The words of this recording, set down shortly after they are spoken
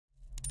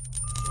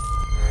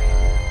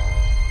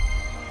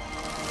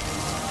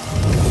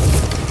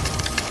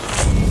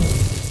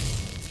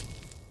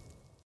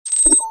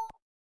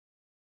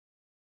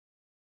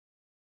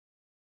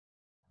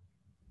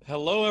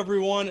Hello,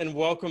 everyone, and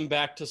welcome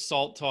back to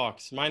SALT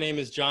Talks. My name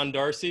is John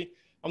Darcy.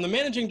 I'm the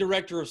Managing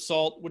Director of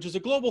SALT, which is a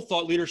global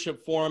thought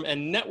leadership forum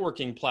and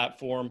networking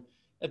platform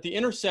at the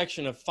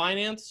intersection of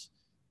finance,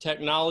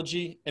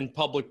 technology, and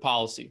public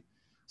policy.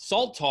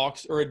 SALT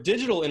Talks are a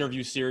digital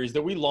interview series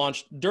that we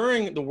launched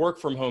during the work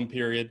from home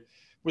period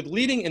with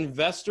leading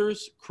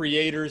investors,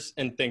 creators,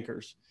 and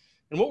thinkers.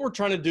 And what we're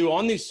trying to do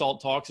on these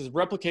SALT Talks is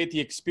replicate the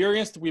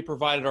experience that we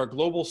provide at our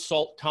global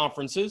SALT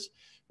conferences,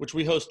 which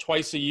we host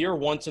twice a year,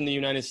 once in the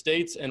United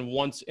States and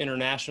once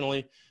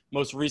internationally,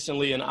 most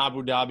recently in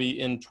Abu Dhabi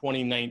in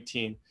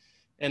 2019.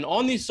 And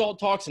on these SALT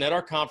Talks and at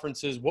our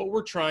conferences, what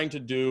we're trying to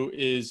do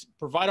is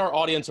provide our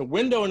audience a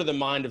window into the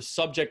mind of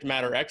subject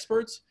matter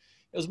experts,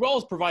 as well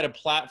as provide a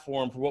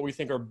platform for what we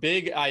think are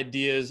big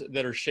ideas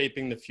that are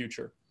shaping the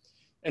future.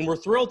 And we're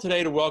thrilled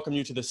today to welcome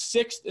you to the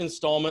 6th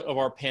installment of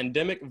our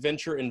Pandemic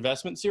Venture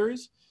Investment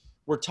Series,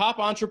 where top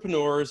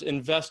entrepreneurs,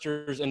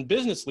 investors, and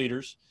business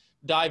leaders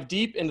dive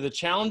deep into the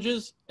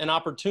challenges and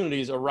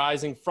opportunities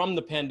arising from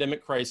the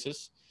pandemic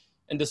crisis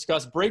and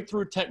discuss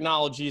breakthrough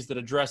technologies that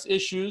address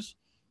issues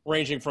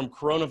ranging from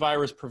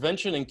coronavirus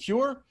prevention and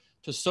cure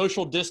to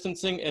social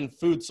distancing and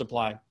food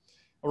supply.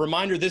 A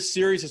reminder, this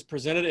series is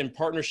presented in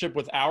partnership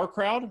with Our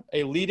Crowd,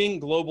 a leading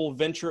global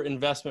venture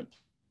investment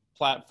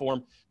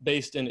platform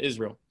based in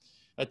Israel.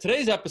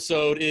 Today's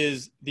episode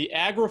is the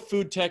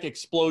agri-food tech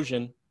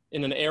explosion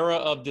in an era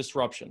of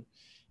disruption.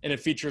 And it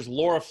features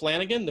Laura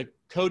Flanagan, the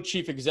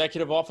co-chief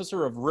executive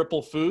officer of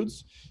Ripple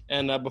Foods.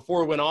 And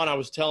before we went on, I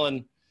was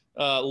telling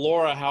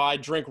Laura how I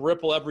drink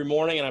Ripple every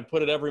morning, and I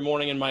put it every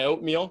morning in my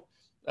oatmeal.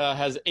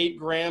 Has 8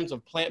 grams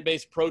of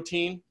plant-based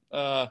protein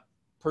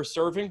per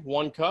serving,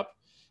 1 cup,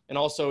 and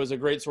also is a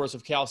great source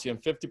of calcium,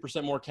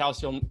 50% more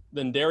calcium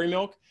than dairy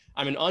milk.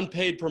 I'm an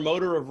unpaid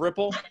promoter of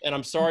Ripple, and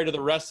I'm sorry to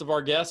the rest of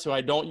our guests who I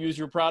don't use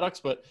your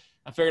products, but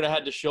I figured I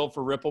had to shill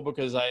for Ripple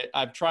because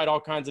I've tried all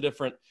kinds of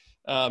different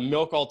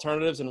milk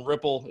alternatives, and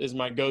Ripple is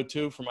my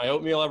go-to for my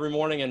oatmeal every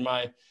morning and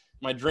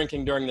my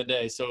drinking during the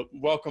day. So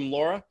welcome,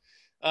 Laura.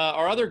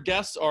 Our other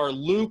guests are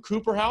Lou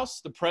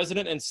Cooperhouse, the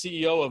president and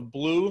CEO of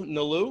Blue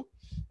Nalu,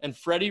 and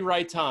Freddie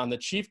Raitan, the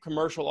chief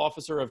commercial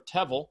officer of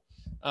Tevel.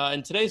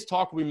 And today's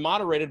talk will be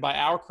moderated by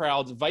Our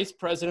Crowd's vice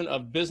president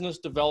of business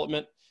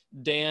development,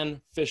 Dan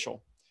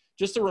Fischel.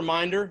 Just a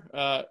reminder,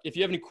 if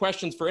you have any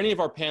questions for any of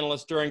our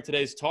panelists during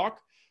today's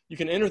talk, you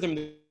can enter them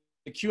in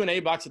the Q&A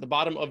box at the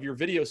bottom of your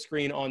video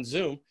screen on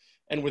Zoom.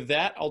 And with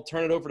that, I'll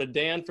turn it over to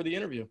Dan for the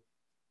interview.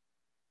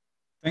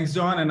 Thanks,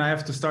 John. And I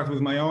have to start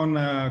with my own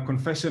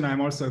confession.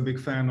 I'm also a big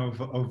fan of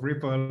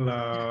Ripple,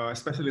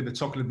 especially the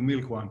chocolate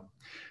milk one.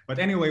 But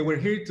anyway, we're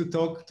here to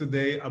talk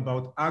today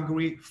about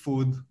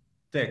agri-food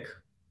tech.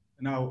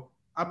 Now,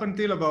 up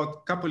until about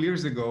a couple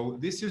years ago,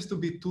 this used to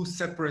be 2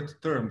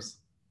 separate terms,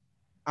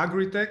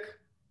 agri-tech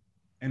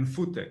and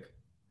food tech.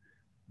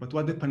 But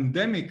what the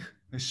pandemic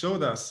has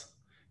showed us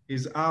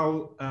is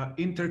how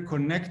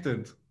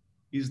interconnected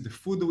is the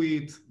food we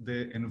eat,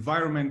 the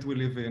environment we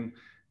live in,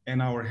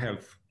 and our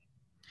health.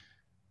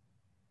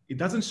 It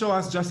doesn't show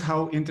us just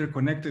how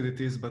interconnected it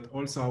is, but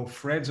also how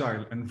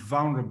fragile and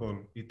vulnerable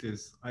it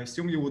is. I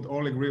assume you would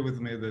all agree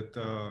with me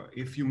that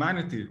if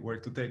humanity were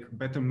to take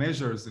better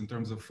measures in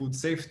terms of food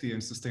safety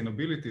and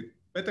sustainability,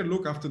 better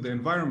look after the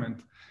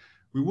environment,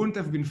 we wouldn't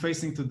have been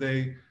facing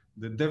today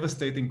the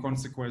devastating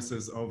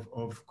consequences of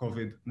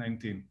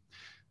COVID-19.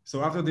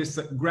 So after this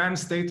grand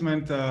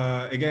statement,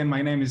 again,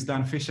 my name is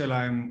Dan Fischel.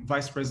 I'm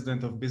Vice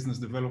President of Business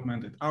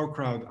Development at Our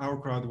Crowd. Our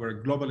Crowd, we're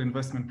a global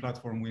investment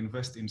platform. We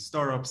invest in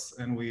startups,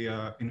 and we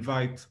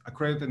invite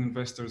accredited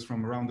investors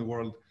from around the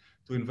world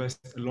to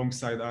invest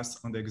alongside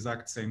us on the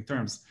exact same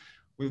terms.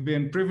 We've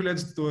been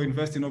privileged to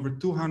invest in over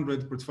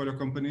 200 portfolio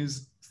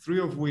companies, 3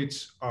 of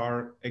which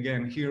are,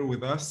 again, here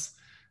with us.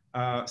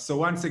 So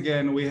once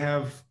again, we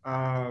have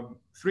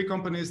 3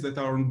 companies that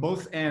are on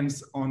both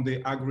ends on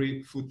the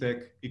agri-food tech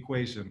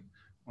equation.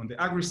 On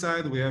the agri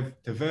side, we have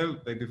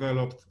Tevel. They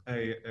developed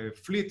a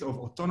fleet of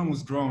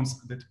autonomous drones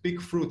that pick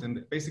fruit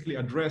and basically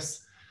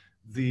address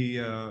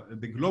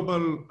the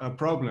global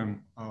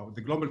problem,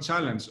 the global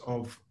challenge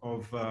of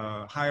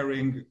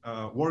hiring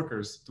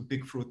workers to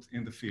pick fruit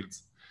in the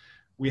fields.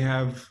 We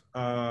have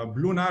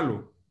Blue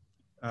Nalu,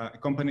 a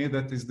company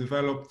that has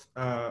developed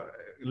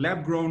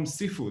lab-grown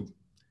seafood.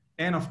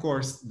 And of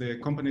course, the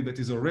company that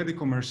is already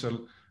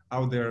commercial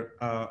out there,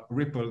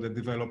 Ripple, that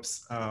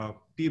develops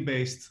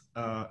pea-based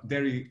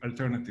dairy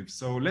alternatives.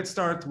 So let's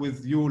start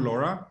with you,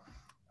 Laura.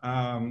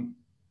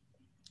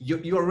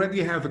 You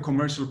already have a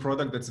commercial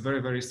product that's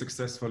very, very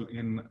successful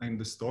in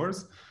the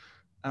stores.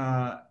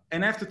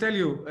 And I have to tell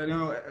you,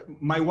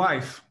 my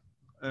wife,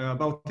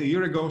 about a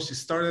year ago, she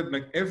started,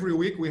 like every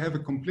week, we have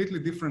a completely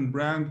different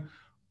brand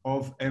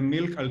of a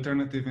milk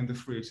alternative in the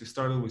fridge. She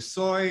started with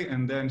soy,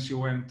 and then she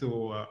went to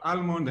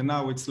almond, and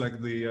now it's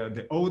like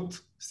the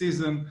oat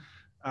season.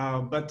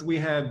 But we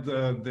had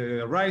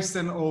the rice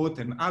and oat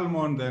and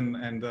almond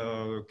and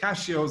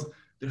cashews.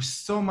 There's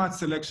so much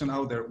selection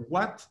out there.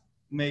 What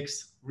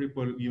makes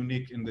Ripple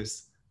unique in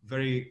this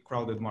very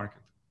crowded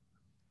market?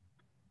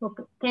 Well,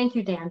 thank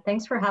you, Dan.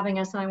 Thanks for having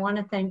us. And I want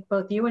to thank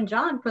both you and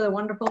John for the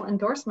wonderful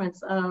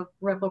endorsements of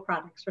Ripple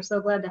products. We're so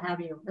glad to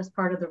have you as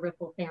part of the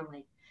Ripple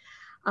family.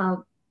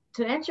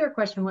 To answer your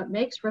question, what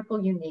makes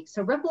Ripple unique?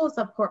 So Ripple is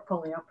a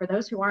portfolio. For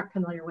those who aren't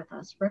familiar with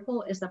us,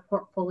 Ripple is a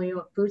portfolio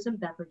of foods and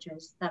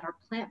beverages that are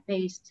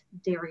plant-based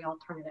dairy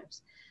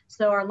alternatives.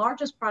 So our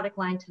largest product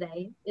line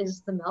today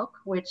is the milk,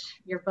 which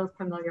you're both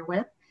familiar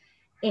with.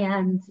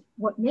 And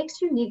what makes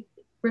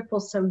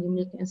Ripple so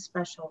unique and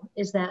special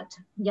is that,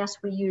 yes,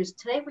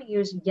 today we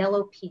use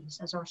yellow peas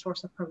as our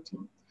source of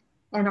protein.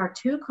 And our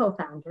two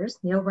co-founders,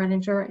 Neil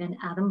Renninger and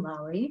Adam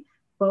Lowry,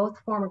 both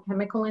former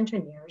chemical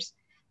engineers,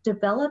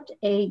 developed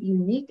a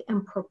unique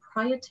and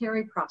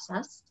proprietary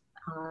process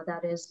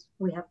that is,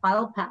 we have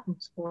filed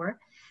patents for,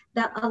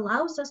 that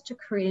allows us to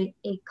create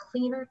a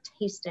cleaner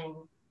tasting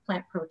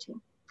plant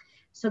protein.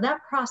 So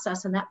that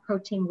process and that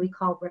protein we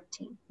call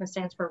Riptein. It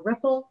stands for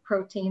Ripple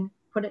Protein,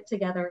 put it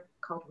together,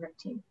 called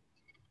Riptein.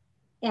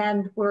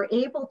 And we're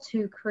able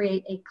to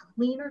create a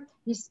cleaner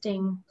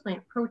tasting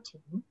plant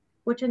protein,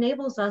 which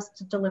enables us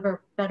to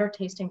deliver better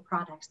tasting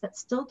products that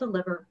still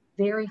deliver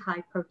very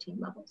high protein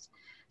levels.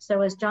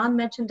 So as John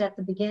mentioned at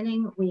the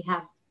beginning, we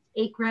have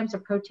 8 grams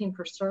of protein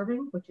per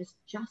serving, which is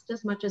just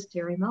as much as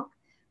dairy milk.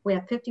 We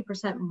have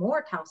 50%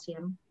 more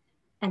calcium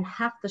and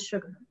half the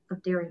sugar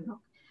of dairy milk.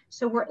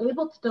 So we're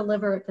able to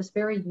deliver this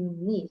very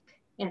unique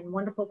and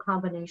wonderful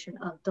combination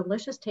of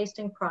delicious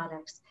tasting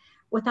products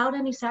without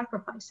any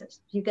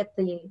sacrifices. You get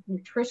the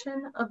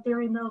nutrition of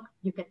dairy milk,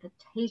 you get the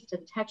taste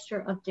and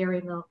texture of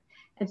dairy milk,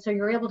 and so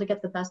you're able to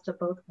get the best of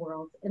both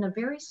worlds in a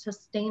very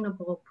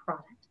sustainable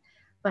product.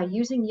 By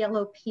using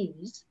yellow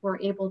peas, we're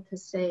able to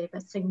save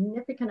a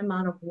significant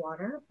amount of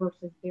water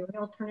versus dairy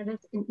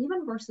alternatives, and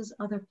even versus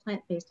other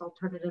plant-based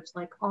alternatives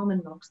like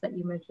almond milks that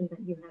you mentioned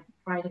that you have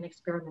tried and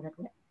experimented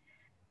with.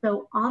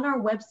 So on our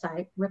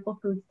website,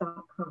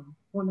 ripplefoods.com,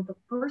 one of the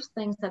first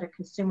things that a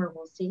consumer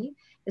will see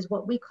is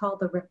what we call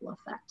the ripple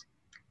effect.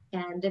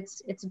 And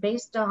it's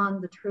based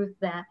on the truth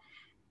that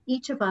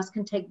each of us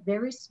can take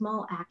very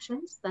small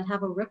actions that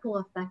have a ripple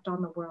effect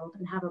on the world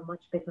and have a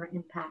much bigger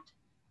impact.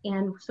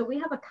 And so we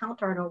have a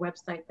counter on our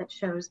website that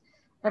shows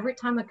every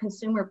time a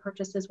consumer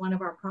purchases one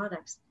of our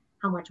products,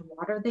 how much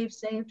water they've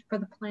saved for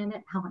the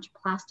planet, how much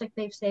plastic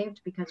they've saved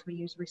because we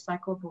use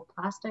recyclable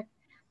plastic,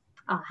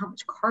 how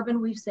much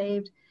carbon we've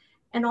saved,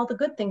 and all the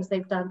good things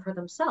they've done for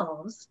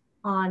themselves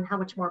on how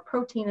much more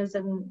protein is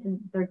in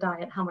their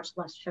diet, how much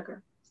less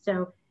sugar.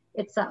 So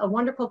it's a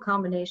wonderful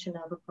combination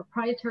of a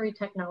proprietary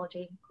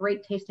technology,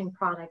 great tasting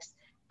products,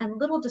 and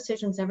little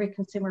decisions every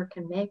consumer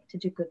can make to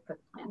do good for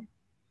the planet.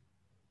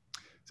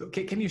 So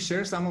can you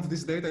share some of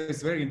this data?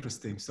 It's very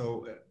interesting.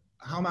 So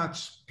how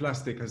much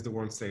plastic has the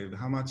world saved?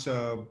 How much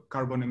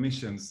carbon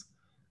emissions?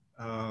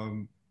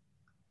 In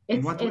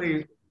what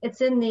way?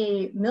 It's in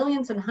the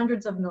millions and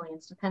hundreds of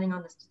millions, depending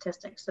on the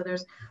statistics. So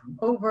there's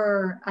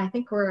over, I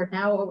think we're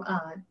now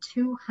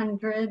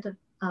 200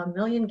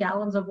 million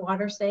gallons of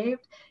water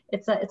saved.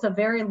 It's a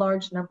very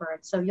large number.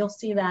 And so you'll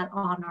see that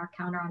on our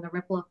counter on the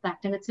ripple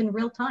effect, and it's in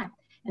real time.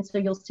 And so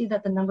you'll see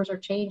that the numbers are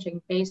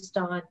changing based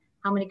on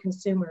how many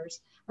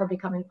consumers are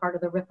becoming part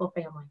of the Ripple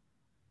family.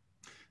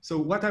 So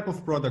what type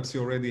of products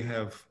you already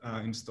have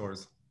in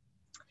stores?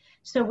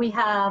 So we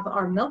have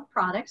our milk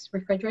products,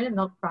 refrigerated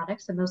milk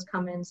products, and those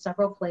come in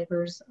several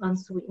flavors: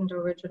 unsweetened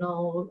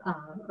original,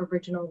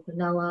 original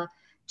vanilla,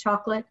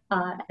 chocolate,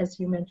 as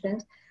you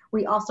mentioned.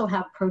 We also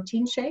have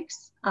protein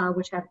shakes,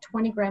 which have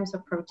 20 grams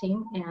of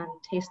protein and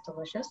taste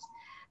delicious.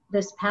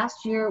 This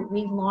past year,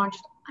 we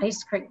launched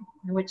ice cream,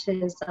 which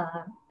is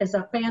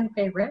a fan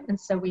favorite. And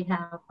so we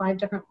have 5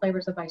 different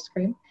flavors of ice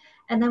cream.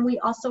 And then we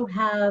also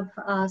have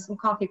some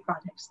coffee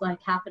products like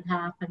Half and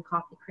Half and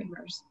coffee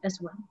creamers as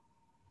well.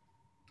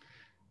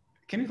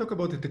 Can you talk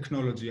about the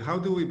technology? How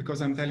do we,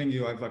 because I'm telling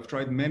you, I've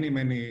tried many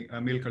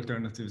milk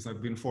alternatives.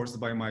 I've been forced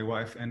by my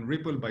wife, and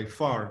Ripple by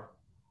far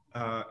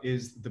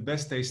is the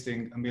best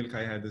tasting milk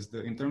I had.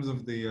 In terms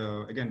of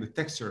the, again, the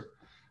texture,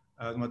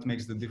 what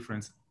makes the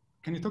difference.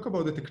 Can you talk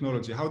about the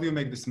technology? How do you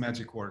make this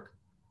magic work?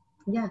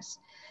 Yes.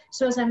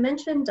 So as I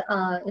mentioned,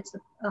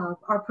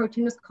 our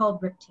protein is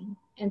called Riptein.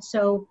 And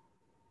so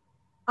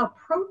a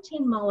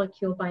protein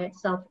molecule by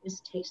itself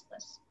is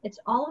tasteless. It's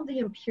all of the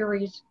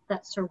impurities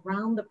that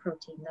surround the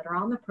protein, that are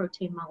on the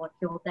protein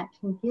molecule, that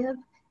can give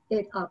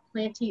it a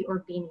planty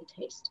or beany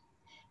taste.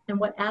 And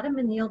what Adam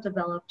and Neil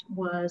developed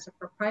was a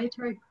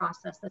proprietary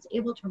process that's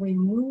able to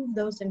remove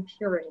those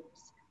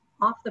impurities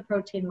off the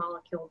protein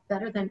molecule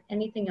better than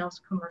anything else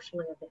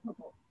commercially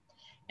available.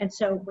 And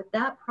so with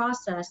that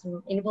process,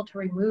 I'm able to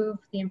remove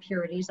the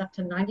impurities up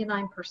to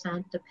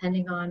 99%,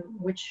 depending on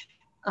which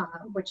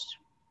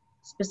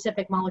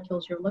specific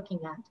molecules you're looking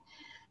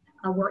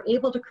at. We're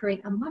able to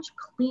create a much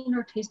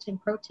cleaner tasting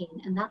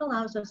protein, and that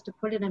allows us to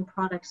put it in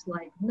products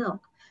like milk,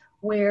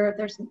 where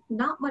there's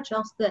not much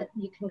else that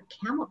you can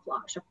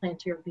camouflage a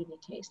planty or beany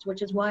taste,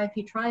 which is why if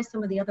you try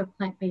some of the other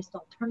plant-based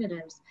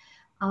alternatives,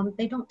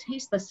 they don't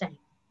taste the same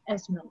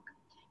as milk.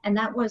 And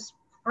that was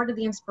part of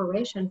the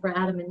inspiration for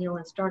Adam and Neil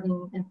in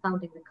starting and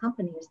founding the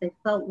company, is they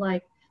felt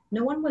like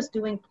no one was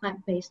doing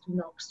plant-based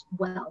milks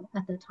well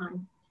at the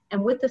time.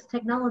 And with this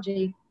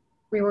technology,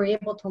 we were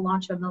able to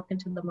launch a milk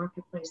into the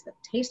marketplace that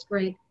tastes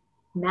great,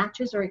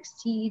 matches or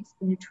exceeds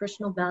the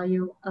nutritional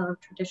value of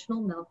traditional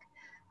milk,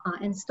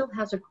 and still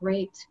has a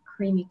great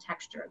creamy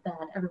texture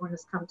that everyone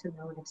has come to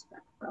know and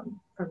expect from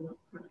milk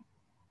products.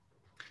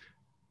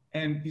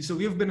 And so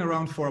you've been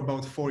around for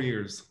about 4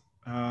 years.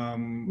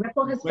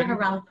 Ripple has been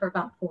around for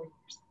about 4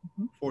 years.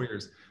 Mm-hmm. 4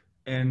 years.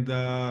 And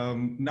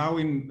now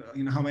in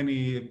how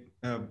many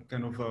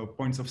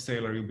points of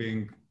sale are you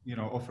being,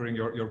 offering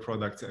your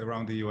products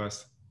around the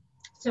US?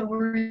 So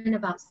we're in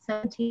about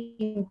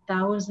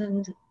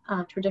 17,000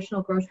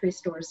 traditional grocery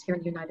stores here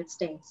in the United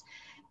States,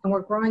 and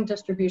we're growing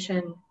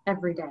distribution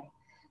every day.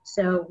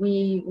 So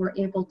we were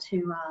able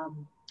to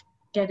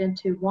get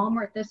into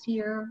Walmart this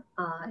year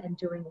and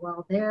doing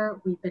well there.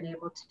 We've been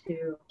able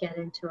to get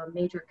into a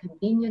major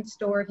convenience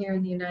store here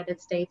in the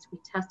United States. We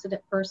tested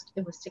it first,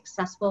 it was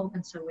successful,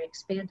 and so we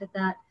expanded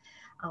that.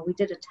 We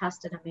did a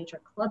test in a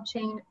major club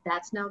chain,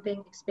 that's now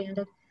being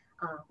expanded.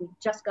 We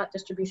just got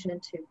distribution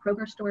into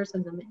Kroger stores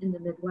in the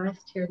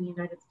Midwest here in the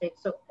United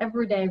States. So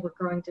every day we're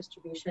growing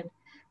distribution.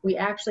 We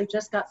actually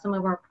just got some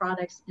of our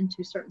products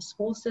into certain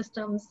school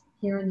systems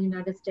here in the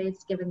United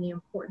States, given the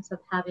importance of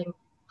having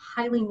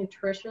highly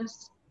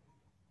nutritious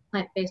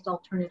plant-based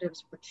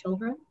alternatives for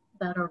children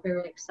that are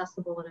very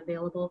accessible and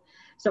available.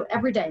 So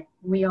every day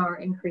we are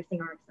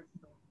increasing our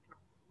accessibility.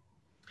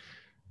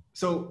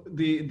 So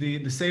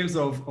the sales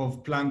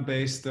of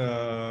plant-based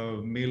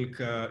milk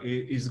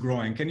is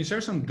growing. Can you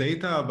share some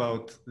data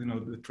about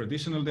the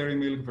traditional dairy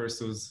milk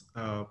versus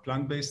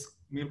plant-based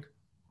milk?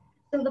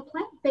 So the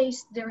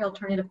plant-based dairy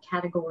alternative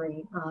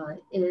category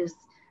is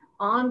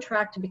on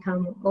track to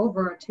become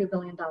over a $2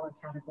 billion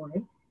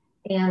category,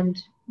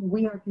 and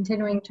we are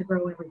continuing to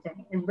grow every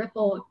day. And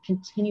Ripple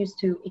continues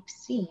to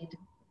exceed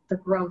the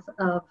growth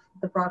of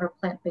the broader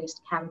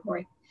plant-based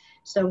category.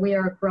 So we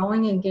are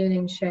growing and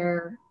gaining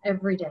share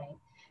every day.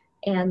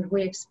 And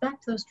we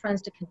expect those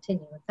trends to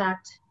continue. In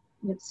fact,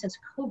 since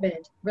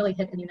COVID really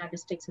hit in the United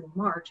States in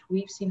March,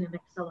 we've seen an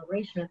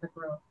acceleration in the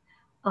growth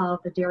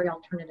of the dairy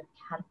alternative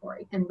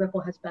category. And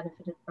Ripple has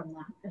benefited from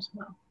that as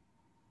well.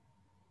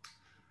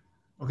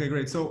 Okay,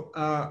 great. So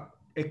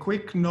a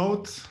quick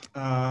note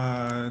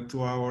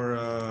to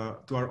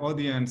our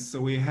audience.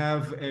 So we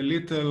have a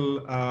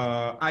little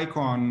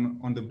icon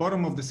on the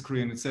bottom of the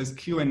screen. It says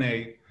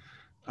Q&A.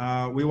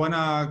 We want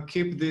to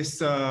keep this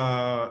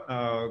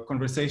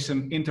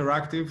conversation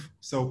interactive,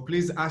 so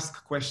please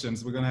ask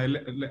questions. We're going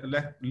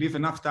to leave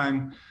enough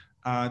time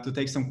to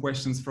take some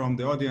questions from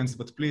the audience,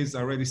 but please,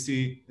 I already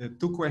see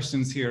 2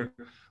 questions here.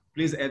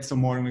 Please add some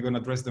more and we're going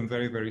to address them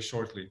very, very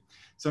shortly.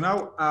 So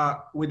now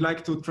we'd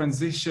like to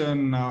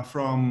transition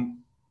from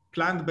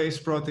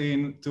plant-based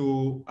protein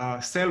to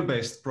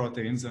cell-based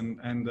proteins, and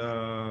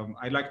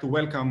I'd like to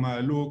welcome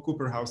Lou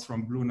Cooperhouse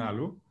from Blue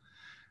Nalu.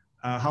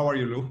 How are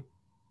you, Lou?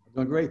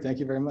 Doing great. Thank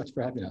you very much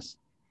for having us.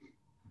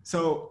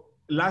 So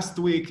last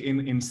week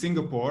in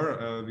Singapore,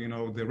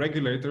 the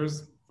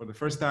regulators, for the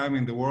first time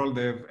in the world,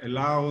 they've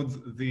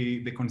allowed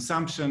the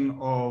consumption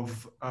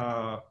of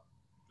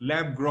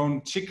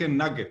lab-grown chicken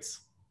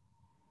nuggets.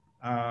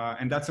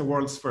 And that's a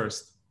world's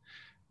first.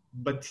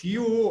 But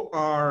you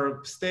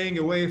are staying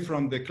away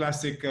from the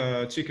classic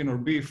chicken or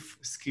beef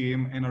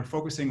scheme and are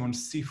focusing on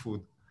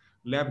seafood,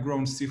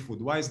 lab-grown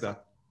seafood. Why is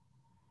that?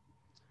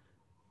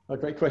 A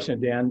great question,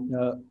 Dan.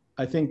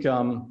 I think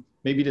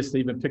maybe just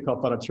even pick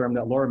up on a term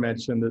that Laura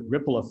mentioned, the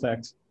ripple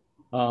effect.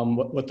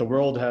 What the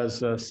world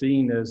has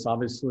seen is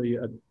obviously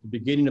the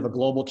beginning of a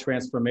global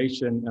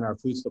transformation in our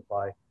food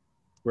supply,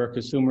 where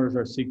consumers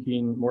are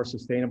seeking more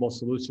sustainable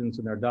solutions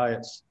in their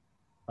diets.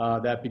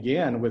 That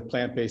began with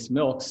plant-based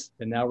milks,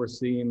 and now we're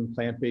seeing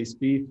plant-based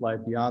beef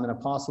like Beyond and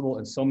Impossible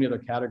and so many other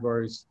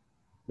categories.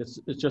 It's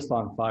just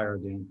on fire,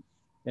 Dan.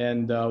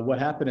 And what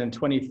happened in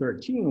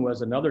 2013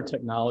 was another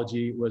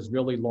technology was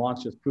really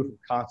launched as proof of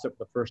concept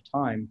for the first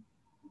time,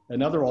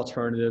 another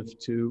alternative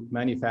to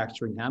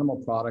manufacturing animal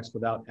products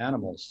without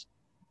animals,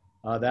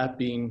 that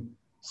being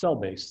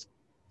cell-based.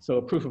 So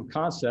a proof of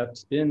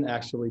concept in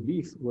actually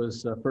beef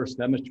was first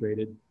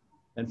demonstrated.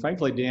 And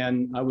frankly,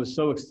 Dan, I was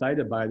so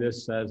excited by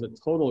this as a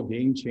total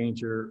game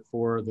changer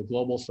for the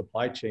global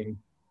supply chain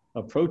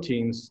of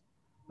proteins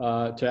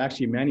to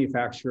actually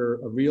manufacture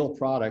a real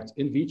product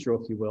in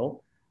vitro, if you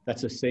will,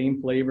 that's the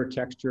same flavor,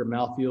 texture,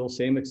 mouthfeel,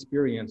 same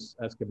experience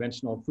as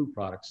conventional food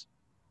products.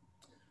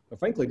 But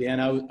frankly, Dan,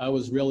 I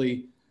was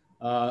really,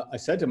 I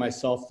said to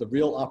myself, the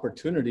real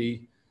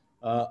opportunity,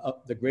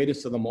 the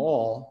greatest of them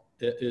all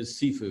is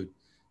seafood.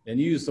 And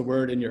you used the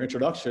word in your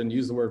introduction,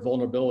 use the word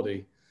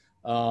vulnerability.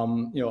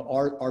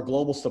 Our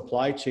global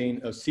supply chain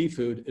of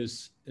seafood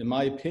is, in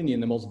my opinion,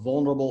 the most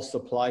vulnerable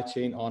supply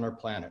chain on our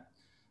planet.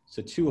 It's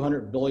a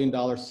 $200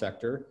 billion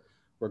sector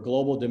where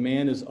global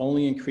demand is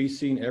only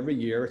increasing every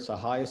year. It's the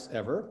highest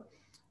ever,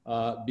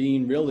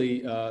 being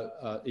really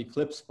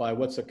eclipsed by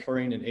what's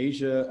occurring in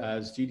Asia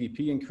as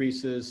GDP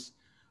increases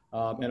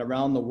and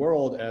around the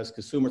world as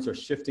consumers are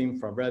shifting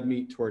from red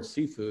meat towards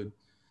seafood.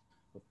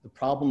 The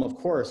problem, of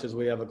course, is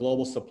we have a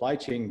global supply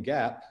chain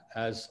gap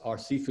as our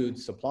seafood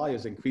supply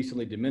is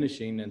increasingly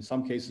diminishing, in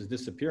some cases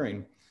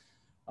disappearing,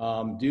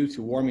 due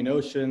to warming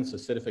oceans,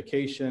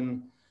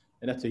 acidification,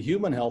 and at the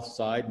human health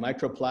side,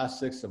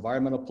 microplastics,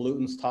 environmental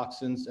pollutants,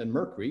 toxins, and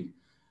mercury.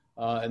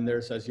 And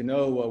there's, as you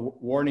know,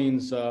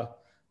 warnings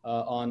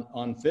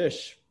on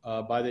fish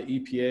by the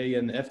EPA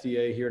and the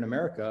FDA here in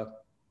America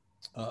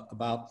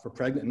about for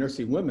pregnant and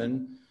nursing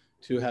women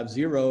to have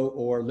zero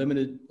or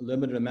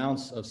limited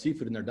amounts of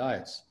seafood in their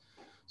diets.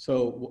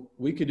 So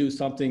we could do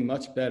something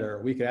much better.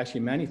 We could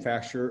actually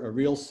manufacture a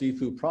real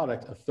seafood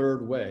product a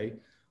third way,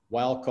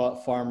 wild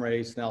caught, farm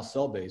raised, now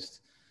cell-based.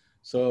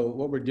 So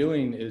what we're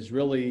doing is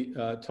really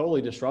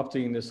totally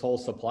disrupting this whole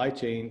supply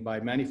chain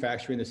by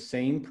manufacturing the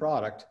same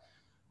product.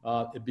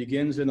 It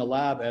begins in the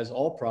lab, as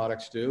all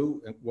products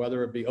do,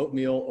 whether it be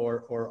oatmeal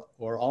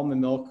or almond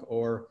milk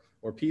or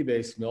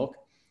pea-based milk,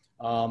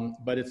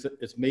 but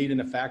it's made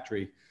in a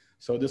factory.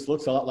 So this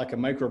looks a lot like a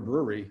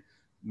microbrewery,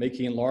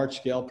 making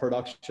large-scale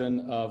production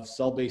of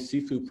cell-based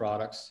seafood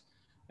products.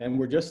 And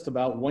we're just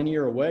about 1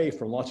 year away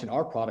from launching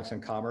our products in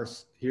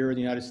commerce. Here in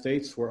the United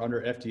States, we're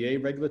under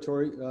FDA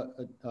regulatory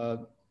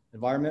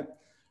environment.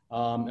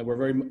 And we're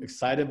very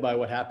excited by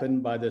what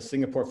happened by the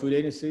Singapore Food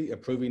Agency,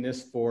 approving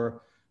this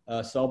for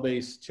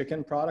cell-based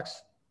chicken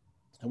products.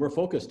 And we're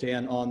focused,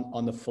 Dan,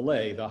 on the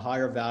fillet, the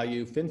higher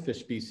value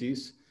finfish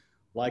species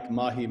like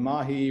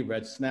mahi-mahi,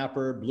 red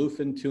snapper,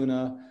 bluefin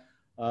tuna,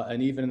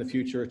 and even in the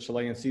future,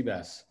 Chilean sea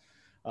bass.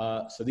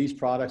 So these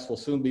products will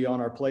soon be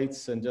on our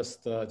plates in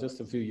just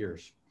a few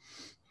years.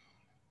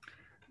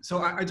 So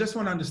I just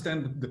want to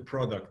understand the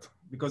product,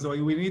 because I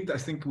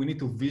think we need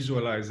to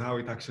visualize how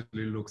it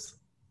actually looks.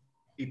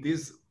 It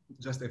is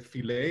just a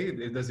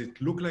fillet. Does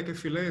it look like a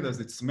fillet? Does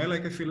it smell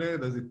like a fillet?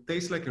 Does it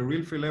taste like a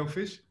real fillet of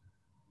fish?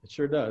 It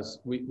sure does.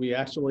 We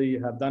actually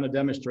have done a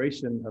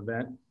demonstration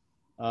event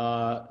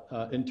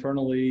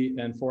internally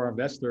and for our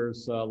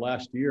investors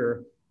last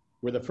year.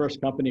 We're the first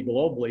company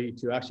globally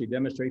to actually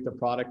demonstrate the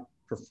product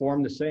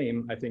perform the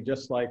same. I think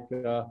just like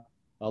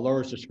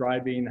Laura's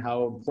describing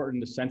how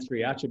important the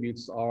sensory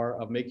attributes are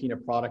of making a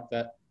product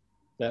that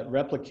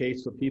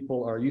replicates what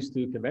people are used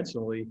to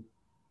conventionally.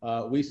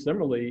 We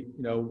similarly,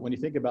 when you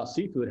think about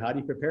seafood, how do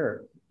you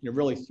prepare it?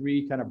 Really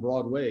three kind of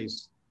broad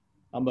ways.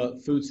 I'm a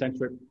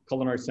food-centric,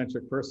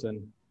 culinary-centric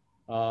person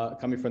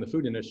coming from the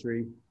food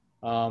industry.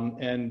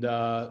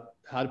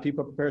 How do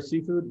people prepare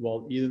seafood?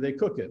 Well, either they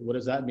cook it. What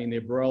does that mean? They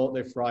broil it,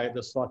 they fry it,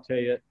 they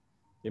saute it.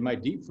 They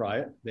might deep fry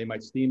it. They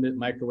might steam it,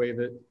 microwave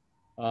it.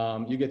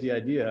 You get the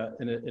idea.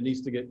 And it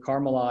needs to get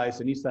caramelized.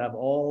 It needs to have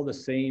all the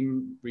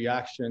same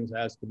reactions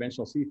as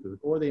conventional seafood.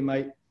 Or they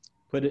might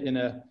put it in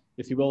a,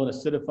 if you will, an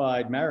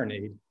acidified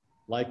marinade,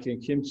 like in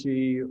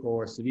kimchi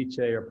or ceviche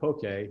or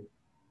poke.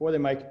 Or they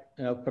might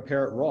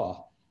prepare it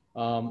raw.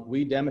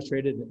 We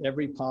demonstrated in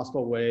every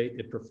possible way.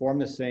 It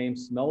performed the same,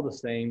 smelled the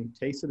same,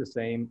 tasted the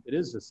same. It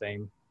is the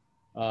same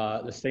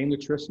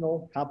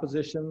nutritional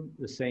composition,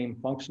 the same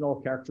functional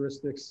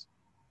characteristics,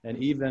 and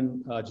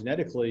even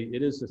genetically,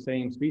 it is the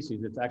same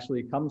species. It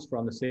actually comes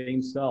from the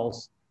same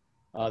cells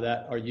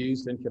that are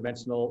used in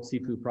conventional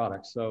seafood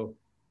products. So,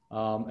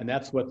 and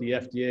that's what the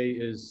FDA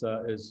is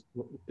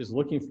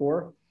looking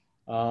for.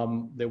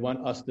 They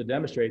want us to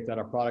demonstrate that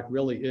our product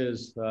really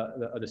is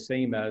the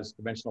same as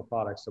conventional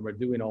products. So we're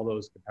doing all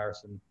those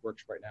comparison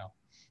works right now.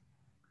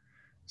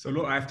 So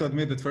look, I have to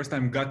admit that first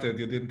I'm gutted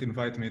you didn't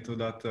invite me to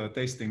that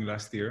tasting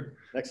last year.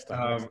 Next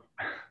time.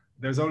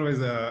 There's always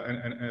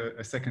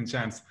a second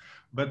chance.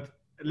 But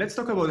let's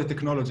talk about the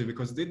technology,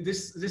 because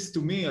this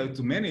to me,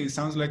 to many,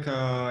 sounds like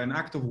an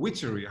act of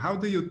witchery. How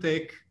do you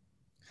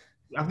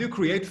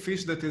create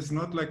fish that is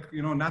not like,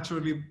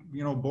 naturally,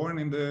 born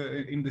in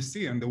the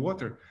sea and the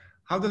water?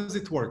 How does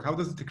it work? How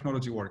does the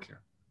technology work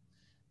here?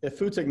 If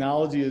food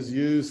technology is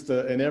used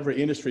in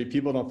every industry,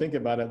 people don't think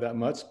about it that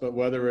much, but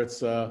whether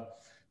it's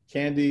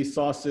candy,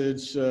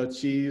 sausage,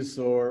 cheese,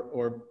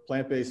 or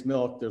plant-based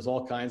milk, there's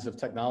all kinds of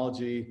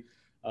technology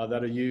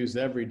that are used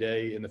every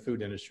day in the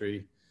food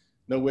industry.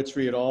 No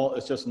witchery at all.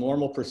 It's just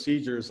normal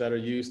procedures that are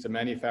used to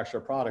manufacture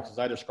products. As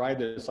I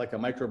described it, it's like a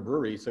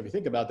microbrewery. So if you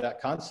think about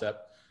that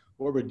concept,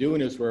 what we're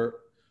doing is there's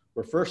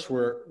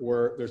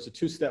a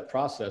two-step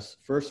process.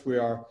 First, we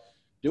are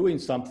doing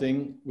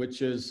something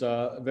which is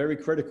very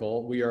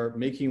critical. We are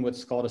making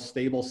what's called a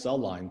stable cell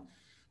line.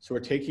 So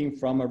we're taking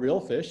from a real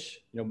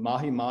fish,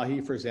 mahi-mahi,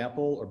 for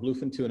example, or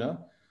bluefin tuna.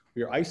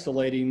 We are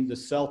isolating the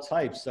cell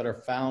types that are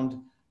found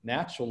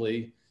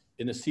naturally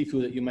in the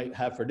seafood that you might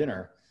have for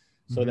dinner.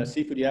 So that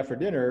seafood you have for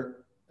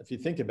dinner, if you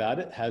think about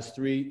it, has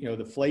three,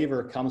 the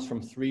flavor comes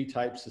from three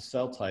types of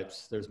cell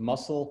types. There's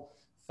muscle,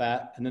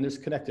 fat, and then there's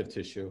connective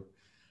tissue.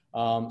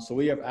 So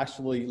we have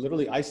actually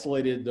literally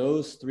isolated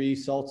those three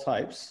cell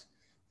types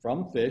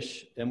from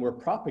fish, and we're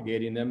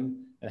propagating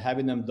them and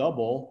having them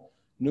double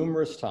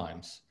numerous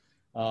times.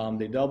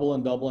 They double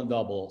and double and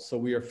double. So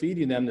we are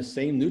feeding them the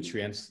same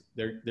nutrients.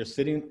 They're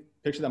sitting,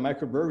 picture that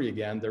microbrewery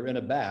again, they're in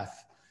a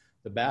bath.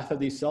 The bath that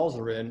these cells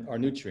are in are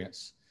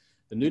nutrients.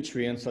 The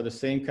nutrients are the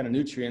same kind of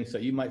nutrients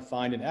that you might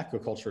find in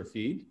aquaculture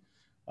feed,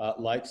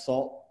 like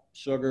salt,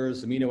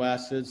 sugars, amino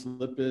acids,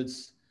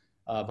 lipids,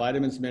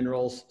 vitamins,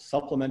 minerals,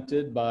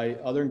 supplemented by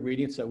other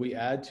ingredients that we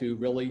add to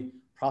really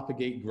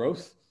propagate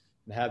growth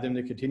and have them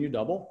to continue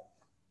double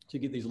to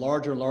get these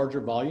larger and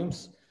larger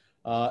volumes.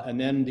 And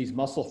then these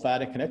muscle,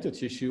 fat, and connective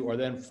tissue are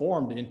then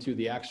formed into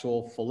the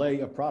actual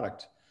fillet of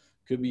product.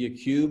 Could be a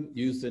cube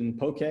used in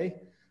poke,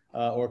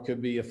 or it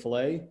could be a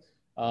fillet.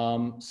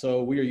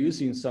 So we are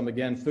using some,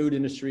 again, food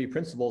industry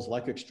principles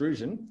like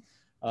extrusion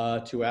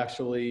to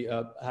actually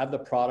have the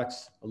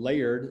products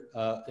layered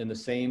in the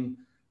same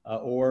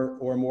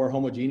or more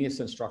homogeneous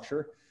in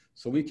structure.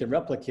 So we can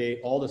replicate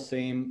all the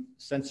same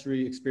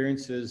sensory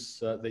experiences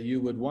that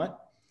you would want.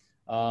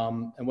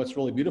 And what's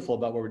really beautiful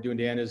about what we're doing,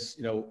 Dan, is,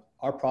 you know,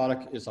 our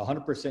product is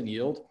 100%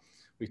 yield.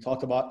 We've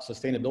talked about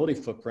sustainability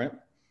footprint.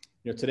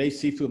 You know, today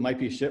seafood might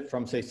be shipped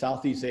from, say,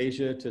 Southeast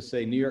Asia to,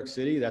 say, New York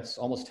City. That's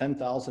almost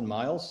 10,000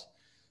 miles.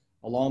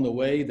 Along the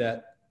way,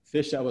 that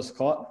fish that was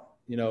caught,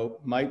 you know,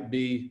 might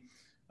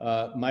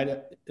have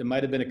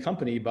been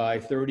accompanied by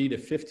 30 to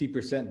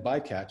 50%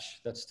 bycatch.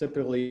 That's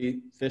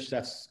typically fish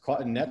that's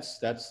caught in nets,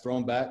 that's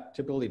thrown back,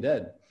 typically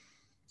dead.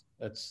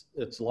 It's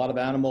a lot of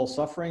animal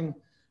suffering,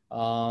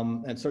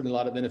 and certainly a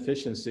lot of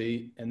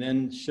inefficiency, and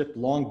then shipped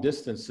long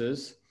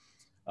distances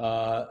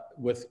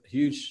with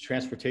huge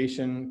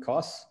transportation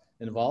costs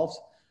involved,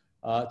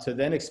 to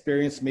then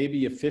experience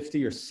maybe a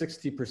 50 or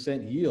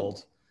 60%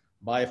 yield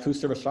by a food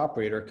service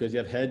operator, because you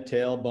have head,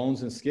 tail,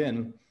 bones, and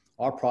skin.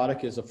 Our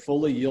product is a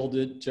fully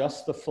yielded,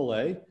 just the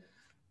fillet.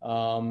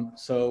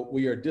 So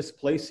we are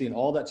displacing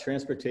all that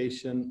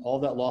transportation, all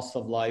that loss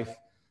of life,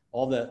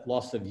 all that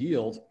loss of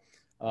yield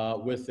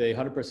with a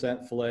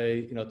 100%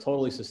 fillet, you know,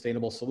 totally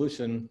sustainable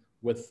solution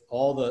with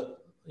all the,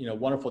 you know,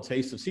 wonderful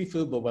taste of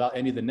seafood, but without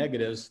any of the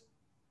negatives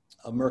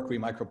of mercury,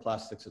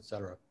 microplastics, et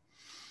cetera.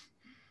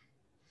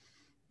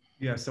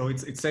 Yeah, so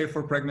it's safe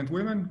for pregnant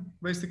women,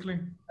 basically?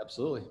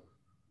 Absolutely.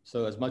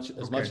 So as much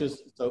as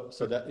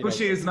so that, you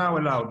sushi is now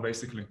allowed,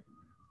 basically.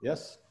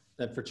 Yes,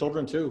 and for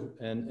children too,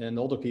 and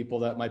older people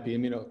that might be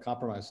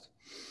immunocompromised.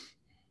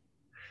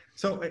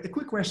 So a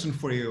quick question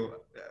for you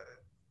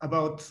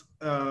about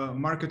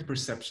market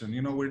perception.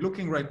 You know, we're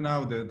looking right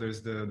now. There's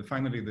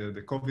finally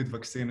the COVID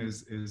vaccine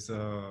is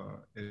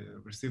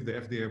received the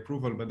FDA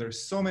approval, but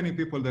there's so many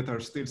people that are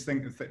still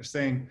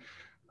saying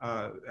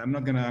I'm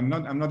not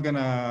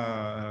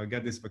gonna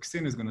get this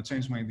vaccine. It's gonna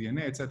change my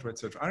DNA, etc.,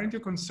 etc. Aren't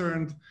you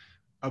concerned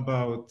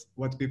about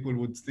what people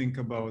would think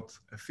about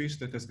a fish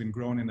that has been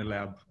grown in a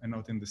lab and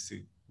not in the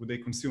sea? Would they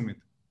consume it?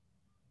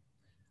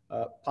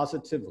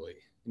 Positively.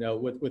 You know,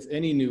 with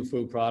any new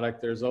food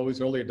product, there's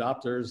always early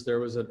adopters. There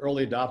was an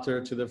early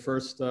adopter to the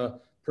first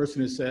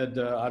person who said,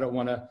 I don't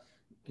want to,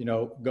 you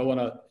know, go on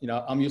a, you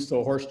know, I'm used to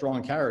a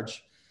horse-drawn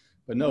carriage,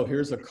 but no,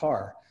 here's a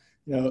car.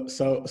 You know,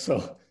 so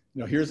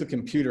you know, here's a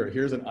computer,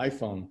 here's an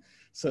iPhone.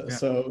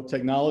 So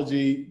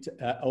technology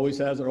always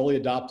has early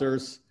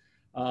adopters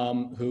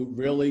who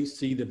really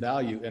see the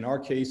value. In our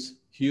case,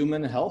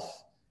 human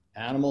health,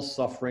 animal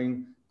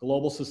suffering,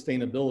 global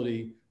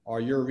sustainability are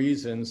your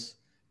reasons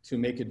to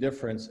make a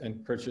difference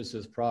and purchase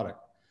this product.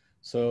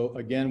 So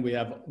again, we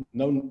have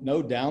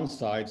no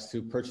downsides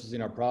to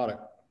purchasing our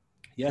product.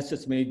 Yes,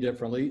 it's made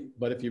differently,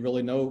 but if you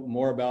really know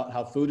more about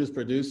how food is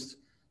produced,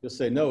 you'll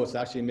say, no, it's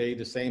actually made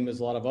the same as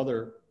a lot of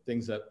other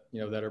things that,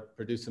 you know, that are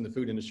produced in the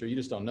food industry. You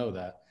just don't know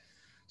that.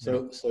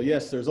 So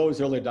yes, there's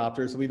always early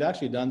adopters. We've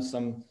actually done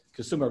some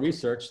consumer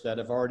research that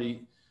have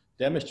already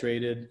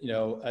demonstrated, you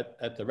know,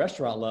 at the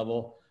restaurant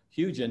level,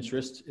 huge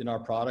interest in our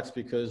products,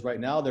 because right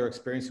now they're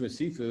experiencing with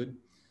seafood,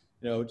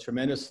 you know,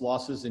 tremendous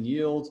losses in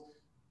yield,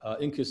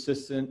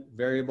 inconsistent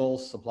variable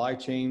supply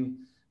chain.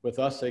 With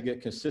us, they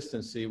get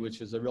consistency,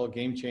 which is a real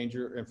game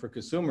changer. And for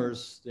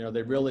consumers, you know,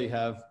 they really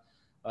have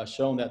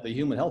shown that the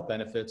human health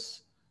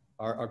benefits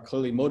are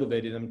clearly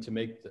motivating them to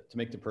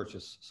make the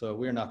purchase. So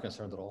we are not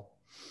concerned at all.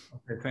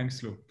 Okay,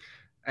 thanks, Lou.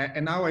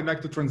 And now I'd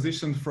like to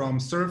transition from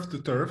surf to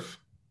turf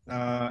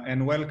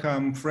and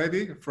welcome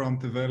Freddie from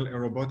Tevel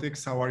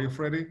Aerobotics. How are you,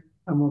 Freddie?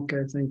 I'm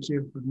okay, thank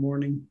you. Good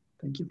morning.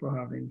 Thank you for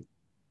having me.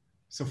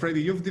 So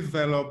Freddie, you've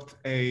developed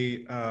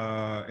a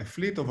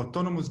fleet of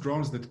autonomous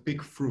drones that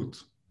pick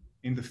fruit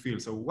in the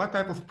field. So what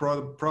type of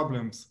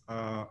problems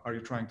are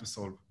you trying to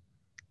solve?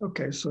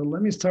 Okay, so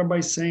let me start by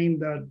saying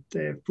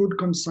that food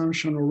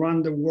consumption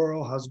around the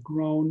world has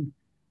grown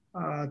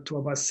to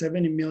about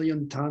 70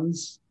 million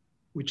tons,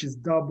 which is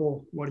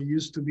double what it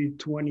used to be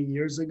 20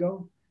 years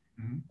ago.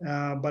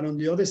 Mm-hmm. But on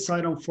the other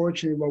side,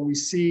 unfortunately, what we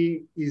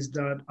see is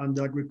that on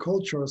the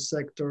agricultural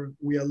sector,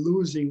 we are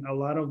losing a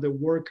lot of the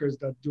workers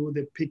that do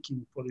the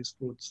picking for these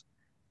foods,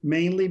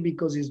 mainly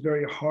because it's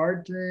very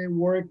hard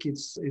work.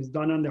 It's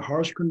done under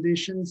harsh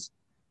conditions.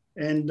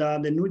 And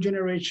the new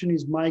generation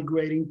is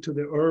migrating to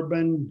the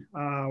urban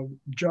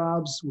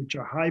jobs, which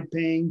are high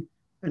paying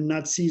and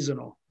not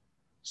seasonal.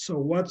 So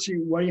what's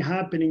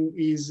happening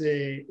is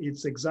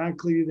it's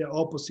exactly the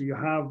opposite. You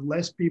have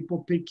less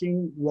people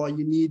picking while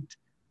you need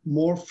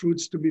more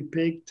fruits to be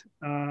picked,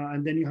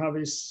 and then you have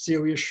a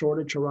serious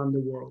shortage around the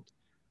world.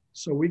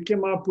 So we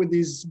came up with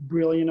this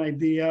brilliant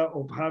idea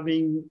of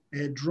having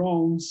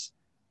drones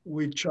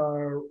which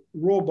are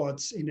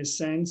robots in a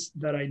sense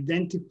that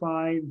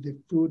identify the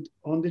fruit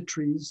on the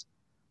trees.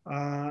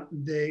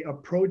 They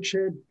approach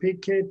it,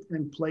 pick it,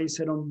 and place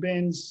it on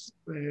bins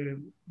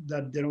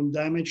that they don't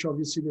damage,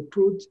 obviously, the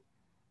fruit.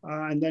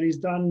 And that is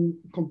done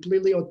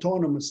completely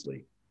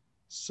autonomously.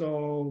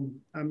 So,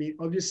 I mean,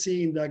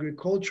 obviously in the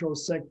agricultural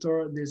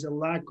sector, there's a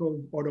lack of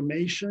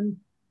automation.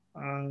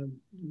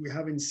 We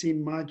haven't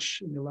seen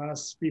much in the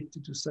last 50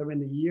 to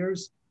 70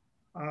 years.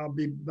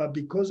 But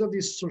because of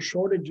these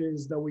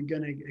shortages that we're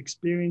going to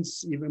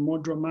experience even more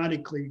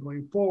dramatically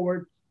going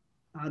forward,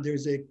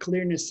 there's a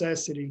clear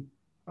necessity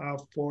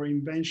for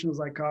inventions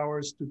like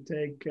ours to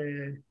take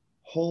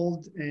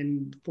hold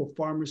and for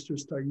farmers to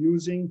start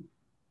using.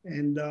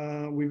 And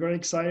we're very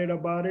excited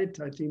about it.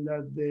 I think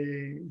that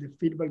the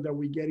feedback that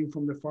we're getting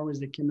from the farmers,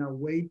 they cannot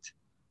wait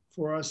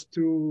for us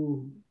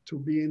to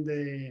be in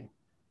the,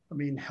 I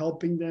mean,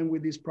 helping them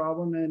with this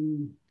problem,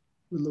 and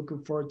we're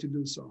looking forward to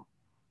do so.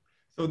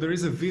 So there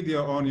is a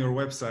video on your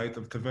website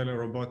of Tevele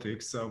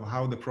Robotics of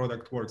how the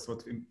product works.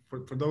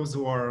 For those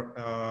who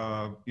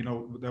are, you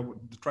know, that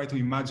would try to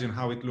imagine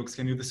how it looks,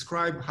 can you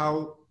describe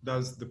how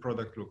does the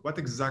product look? What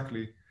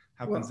exactly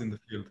happens in the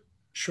field?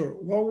 Sure.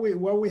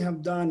 What we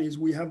have done is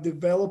we have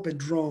developed a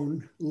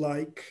drone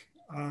like,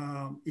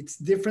 it's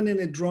different than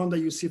a drone that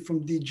you see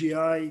from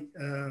DJI.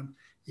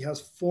 It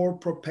has 4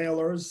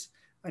 propellers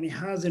and it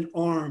has an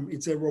arm.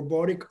 It's a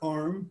robotic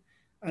arm.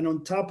 And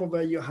on top of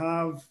it, you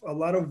have a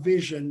lot of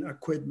vision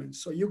equipment.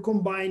 So you're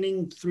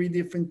combining 3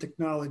 different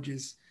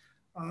technologies.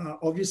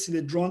 Obviously,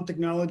 the drone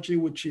technology,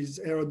 which is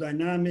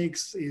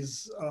aerodynamics,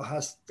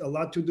 has a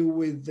lot to do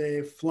with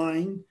the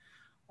flying.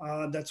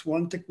 That's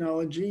one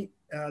technology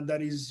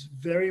that is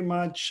very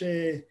much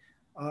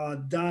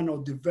done or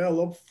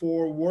developed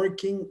for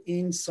working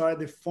inside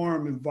the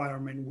farm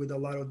environment with a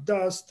lot of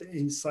dust,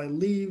 inside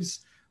leaves.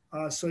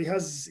 So it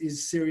has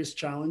its serious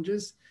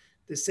challenges.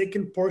 The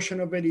second portion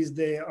of it is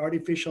the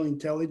artificial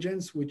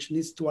intelligence, which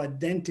needs to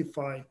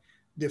identify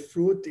the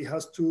fruit. It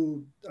has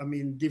to, I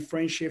mean,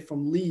 differentiate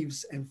from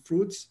leaves and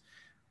fruits.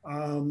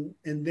 And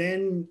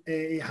then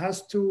it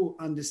has to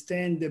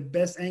understand the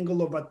best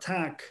angle of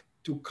attack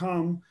to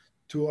come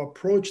to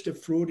approach the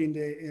fruit in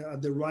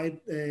the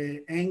right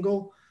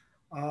angle,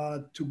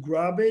 to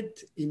grab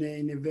it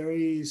in a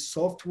very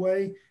soft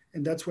way.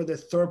 And that's where the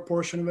third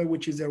portion of it,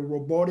 which is a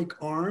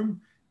robotic arm,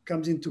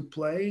 comes into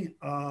play.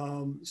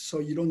 So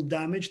you don't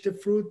damage the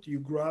fruit, you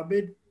grab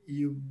it,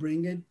 you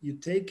bring it, you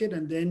take it,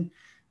 and then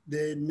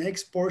the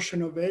next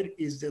portion of it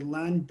is the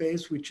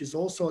land-based, which is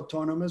also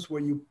autonomous,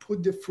 where you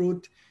put the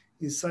fruit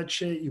in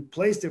you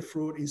place the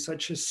fruit in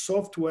such a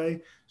soft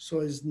way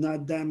so it's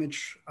not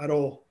damaged at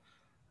all.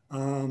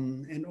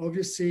 And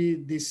obviously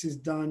this is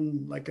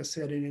done, like I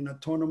said, in an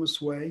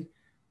autonomous way,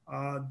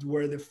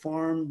 where the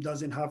farm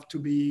doesn't have to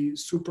be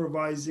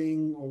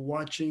supervising or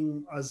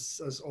watching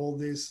as all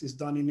this is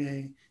done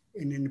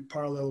in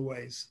parallel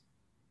ways.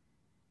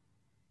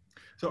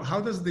 So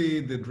how does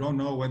the drone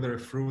know whether a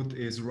fruit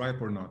is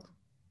ripe or not?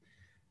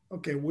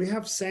 Okay, we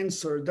have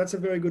sensor. That's a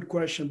very good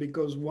question,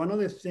 because one of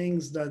the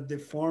things that the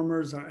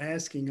farmers are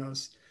asking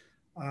us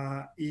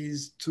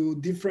is to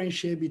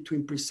differentiate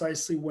between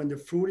precisely when the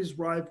fruit is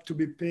ripe to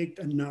be picked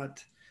and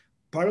not.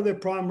 Part of the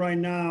problem right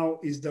now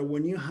is that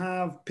when you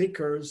have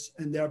pickers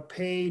and they're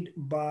paid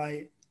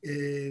by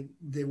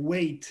the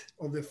weight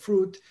of the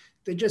fruit,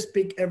 they just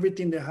pick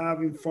everything they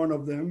have in front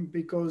of them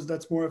because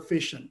that's more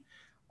efficient,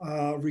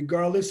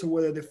 regardless of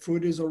whether the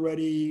fruit is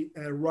already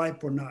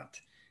ripe or not.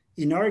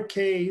 In our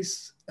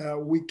case,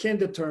 we can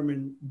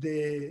determine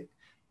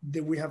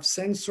that we have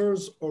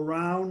sensors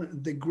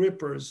around the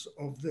grippers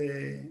of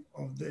the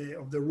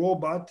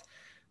robot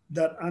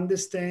that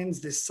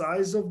understands the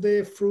size of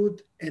the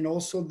fruit and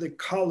also the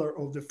color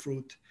of the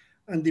fruit.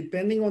 And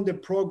depending on the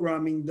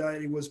programming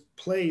that it was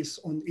placed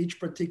on each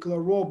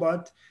particular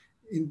robot,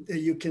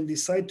 you can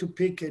decide to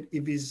pick it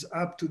if it's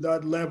up to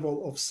that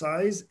level of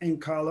size and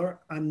color,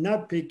 and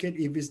not pick it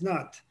if it's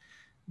not.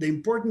 The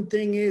important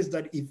thing is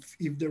that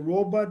if the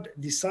robot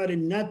decided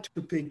not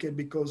to pick it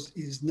because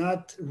it's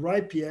not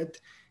ripe yet,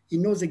 it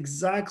knows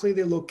exactly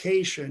the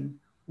location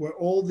where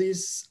all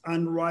these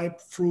unripe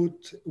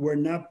fruit were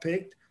not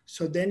picked.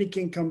 So then it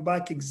can come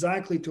back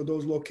exactly to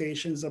those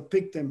locations and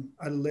pick them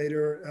at a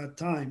later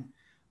time,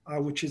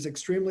 which is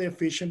extremely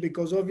efficient,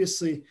 because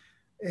obviously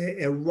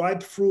a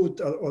ripe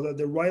fruit or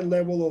the right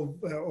level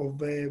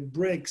of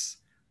bricks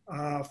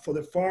for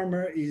the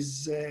farmer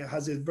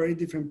has a very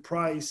different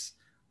price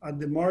at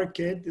the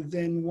market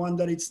than one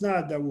that it's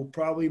not, that will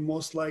probably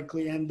most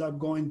likely end up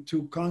going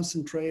to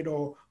concentrate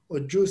or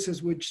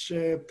juices, which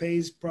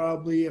pays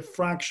probably a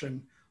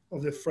fraction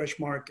of the fresh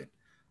market.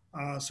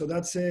 So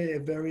that's a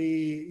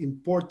very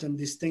important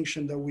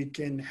distinction that we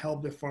can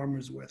help the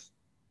farmers with.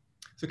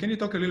 So can you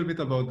talk a little bit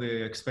about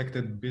the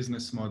expected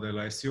business model?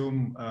 I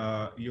assume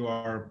you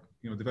are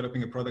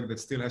developing a product that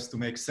still has to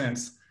make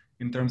sense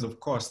in terms of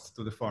cost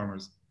to the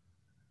farmers.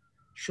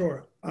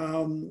 Sure.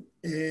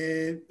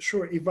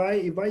 Sure. If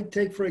I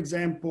take, for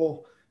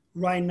example,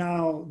 right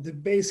now, the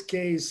base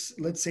case,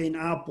 let's say in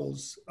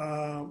apples,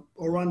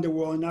 around the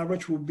world, an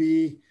average will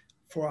be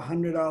for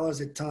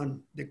 $100 a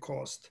ton, the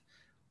cost.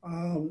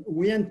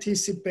 We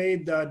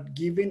anticipate that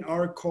given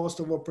our cost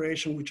of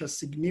operation, which are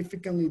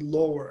significantly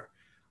lower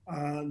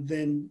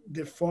than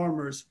the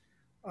farmers,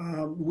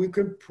 we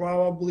could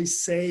probably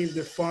save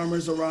the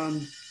farmers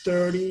around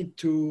 30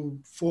 to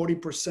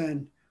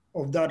 40%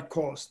 of that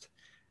cost.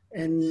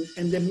 And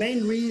the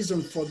main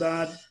reason for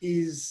that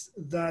is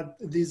that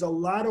there's a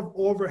lot of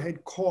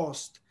overhead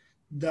cost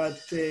that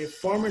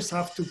farmers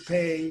have to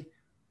pay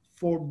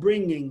for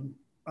bringing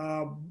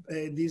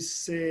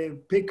these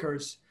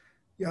pickers.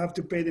 You have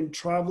to pay them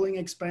traveling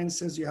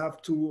expenses. You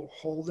have to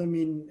hold them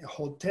in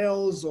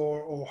hotels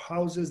or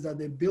houses that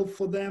they built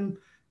for them.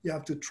 You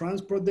have to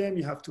transport them.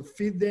 You have to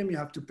feed them. You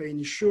have to pay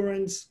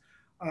insurance.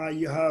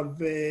 You have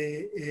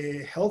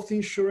a health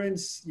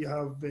insurance. You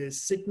have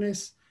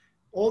sickness.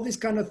 All these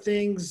kind of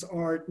things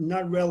are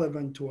not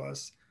relevant to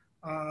us.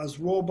 As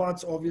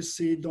robots,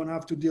 obviously, don't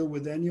have to deal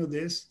with any of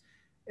this.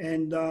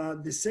 And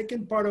the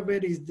second part of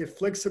it is the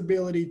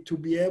flexibility to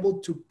be able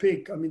to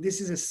pick. I mean,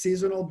 this is a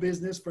seasonal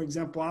business. For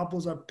example,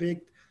 apples are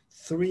picked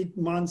 3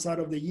 months out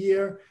of the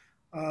year.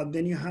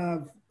 Then you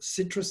have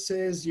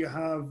citruses, you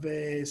have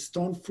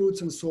stone fruits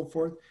and so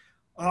forth.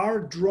 Our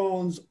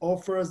drones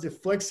offer us the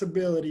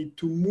flexibility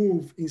to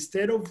move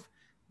instead of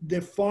the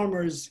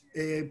farmers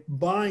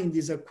buying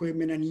this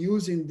equipment and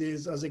using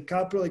this as a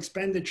capital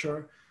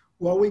expenditure.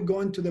 While we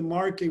go into the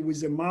market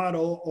with a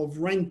model of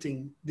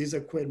renting this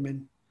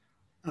equipment.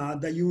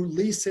 That you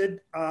lease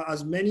it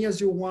as many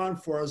as you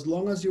want for as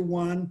long as you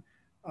want,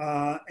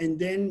 and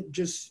then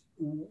just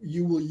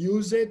you will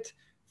use it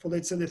for,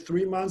 let's say, the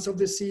 3 months of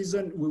the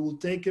season. We will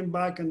take them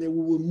back and then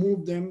we will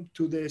move them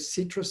to the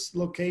citrus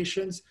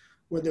locations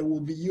where they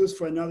will be used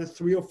for another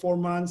 3 or 4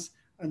 months,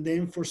 and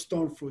then for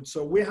stone fruit.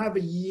 So we have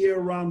a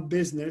year-round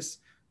business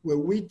where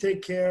we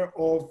take care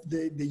of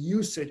the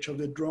usage of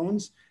the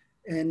drones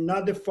and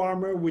not the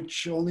farmer,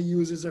 which only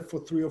uses it for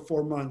 3 or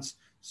 4 months.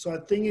 So I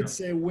think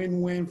it's a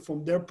win-win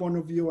from their point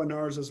of view and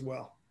ours as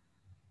well.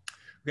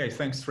 Okay,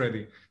 thanks,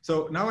 Freddie.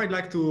 So now I'd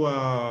like to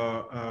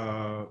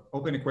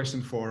open a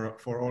question for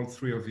all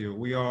three of you.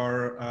 We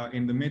are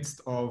in the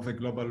midst of a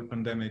global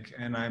pandemic,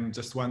 and I'm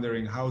just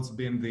wondering how it's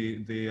been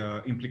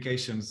the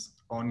implications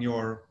on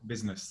your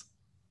business.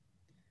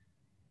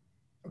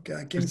 Okay,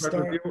 I can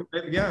start.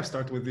 Yeah,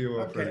 start with you.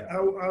 Okay,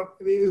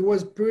 it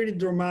was pretty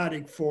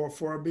dramatic for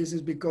our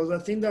business, because I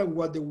think that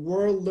what the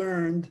world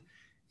learned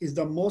is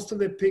that most of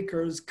the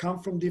pickers come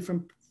from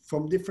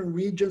different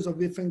regions of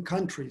different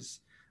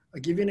countries.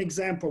 I'll give you an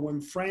example. When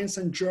France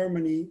and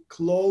Germany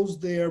closed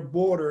their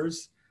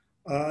borders,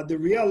 they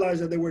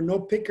realized that there were no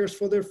pickers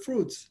for their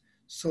fruits.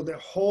 So the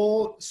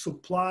whole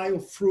supply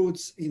of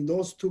fruits in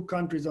those two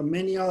countries and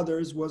many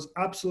others was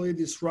absolutely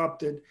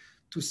disrupted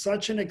to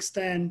such an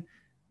extent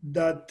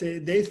that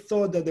they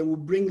thought that they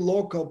would bring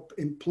local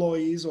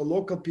employees or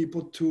local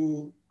people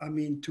to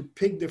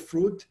pick the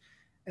fruit.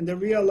 And they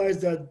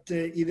realized that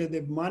either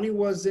the money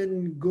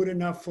wasn't good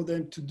enough for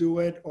them to do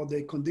it, or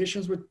the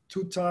conditions were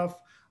too tough,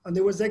 and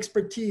there was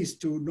expertise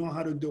to know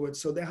how to do it.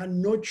 So they had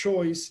no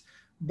choice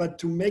but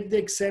to make the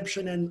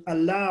exception and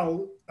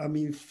allow,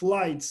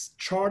 flights,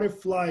 charter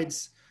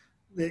flights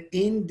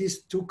in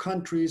these two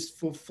countries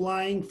for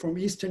flying from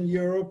Eastern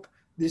Europe,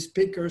 these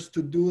pickers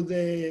to do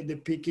the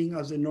picking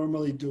as they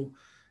normally do.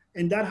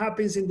 And that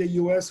happens in the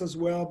US as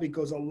well,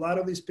 because a lot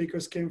of these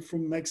pickers came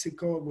from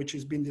Mexico, which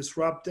has been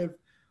disruptive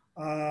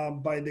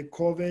by the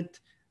COVID.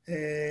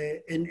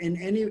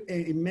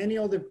 In many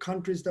other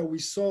countries that we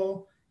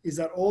saw is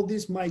that all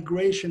this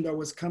migration that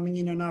was coming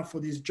in and out for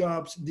these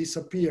jobs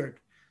disappeared.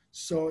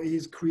 So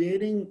it's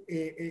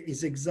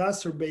is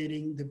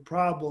exacerbating the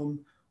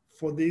problem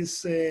for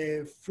these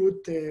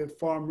fruit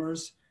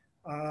farmers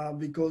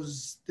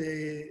because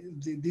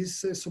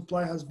this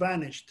supply has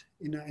vanished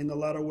in a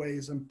lot of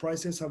ways, and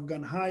prices have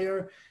gone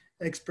higher.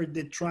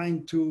 They're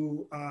trying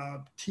to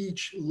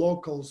teach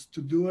locals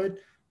to do it,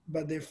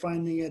 but they're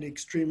finding it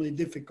extremely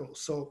difficult.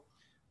 So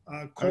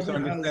I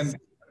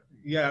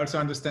also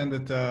understand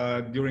that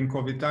during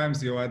COVID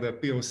times, you had a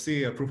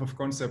POC, a proof of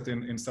concept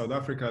in South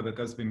Africa that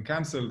has been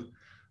canceled.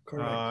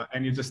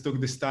 And you just took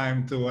this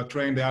time to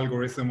train the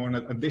algorithm on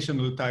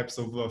additional types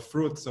of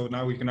fruit. So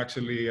now we can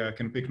actually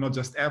can pick not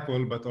just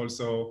apple, but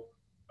also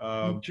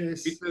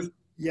peaches. Peaches.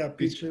 Yeah,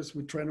 peaches.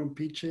 We train on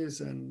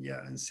peaches and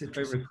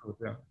citrus. Favorite fruit,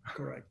 yeah.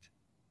 Correct.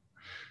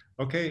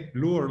 Okay,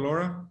 Lou or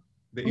Laura,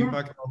 the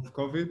impact of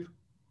COVID?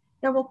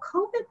 Yeah, well,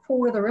 COVID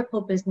for the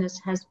Ripple business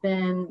has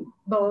been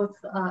both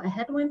a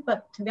headwind,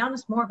 but to be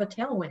honest, more of a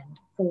tailwind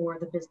for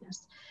the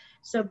business.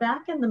 So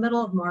back in the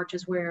middle of March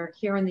is where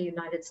here in the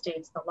United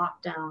States, the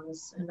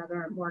lockdowns and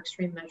other more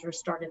extreme measures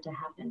started to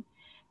happen.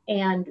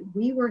 And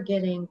we were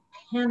getting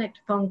panicked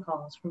phone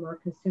calls from our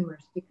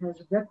consumers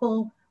because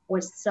Ripple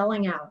was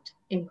selling out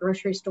in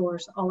grocery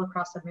stores all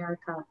across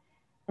America.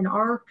 And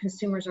our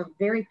consumers are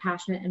very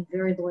passionate and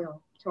very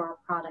loyal to our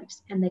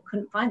products, and they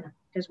couldn't find them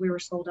because we were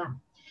sold out.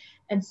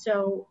 And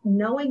so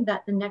knowing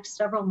that the next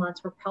several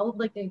months were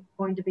probably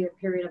going to be a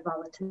period of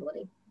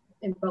volatility,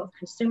 in both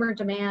consumer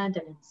demand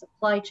and in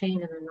supply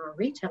chain and in our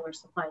retailer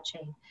supply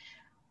chain,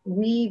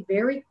 we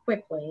very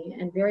quickly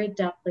and very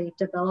adeptly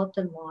developed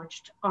and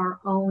launched our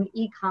own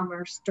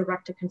e-commerce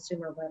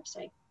direct-to-consumer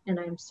website. And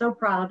I'm so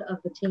proud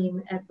of the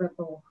team at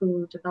Ripple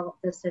who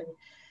developed this in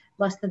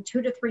less than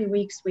 2 to 3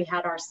 weeks. We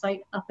had our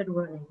site up and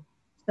running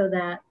so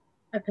that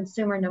a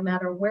consumer, no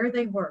matter where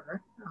they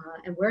were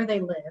and where they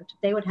lived,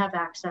 they would have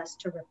access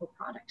to Ripple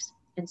products.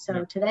 And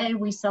so today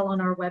we sell on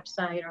our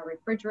website our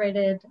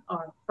refrigerated,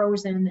 our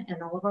frozen,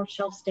 and all of our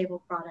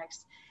shelf-stable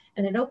products.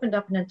 And it opened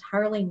up an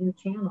entirely new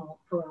channel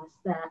for us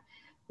that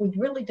we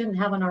really didn't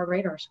have on our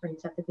radar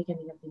screens at the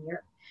beginning of the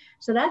year.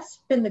 So that's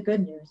been the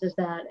good news, is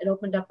that it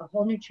opened up a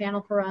whole new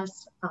channel for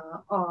us.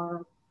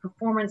 Our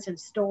performance in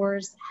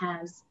stores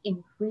has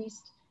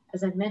increased.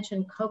 As I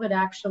mentioned, COVID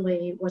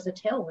actually was a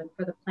tailwind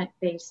for the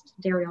plant-based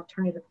dairy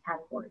alternative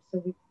category.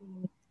 So we've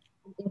seen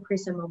an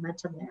increase in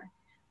momentum there.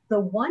 The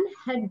one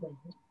headwind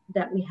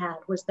that we had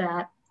was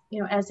that,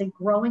 as a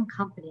growing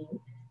company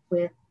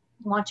with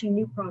launching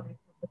new products,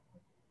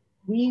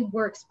 we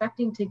were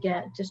expecting to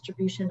get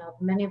distribution of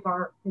many of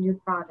our new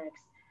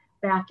products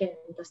back in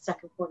the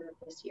second quarter of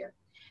this year.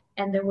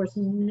 And there was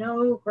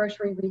no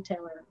grocery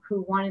retailer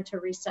who wanted to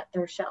reset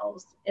their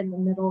shelves in the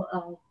middle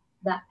of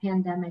that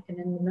pandemic and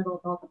in the middle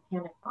of all the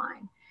panic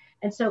buying.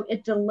 And so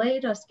it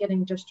delayed us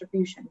getting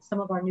distribution,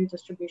 some of our new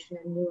distribution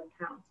and new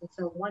accounts. And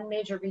so one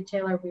major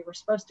retailer we were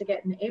supposed to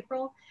get in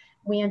April,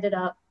 we ended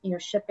up,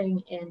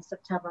 shipping in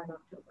September and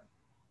October.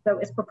 So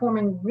it's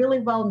performing really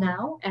well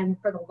now, and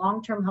for the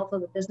long-term health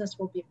of the business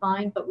will be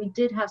fine, but we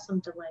did have some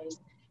delays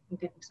in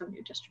getting some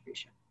new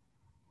distribution.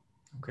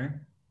 Okay.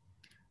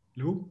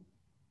 Lou?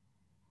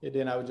 Yeah,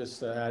 Dan, I would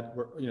just add,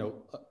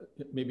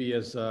 maybe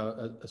as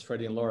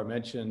Freddie and Laura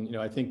mentioned,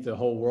 I think the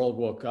whole world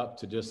woke up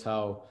to just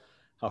how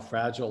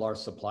fragile our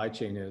supply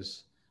chain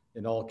is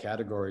in all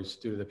categories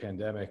due to the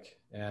pandemic.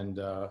 And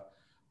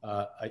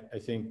I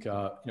think,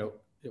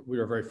 we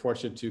are very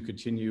fortunate to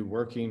continue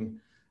working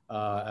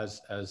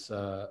as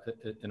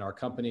in our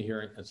company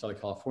here in Southern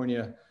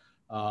California.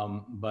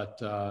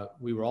 But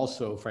we were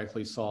also,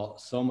 frankly, saw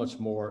so much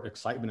more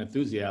excitement,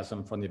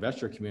 enthusiasm from the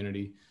investor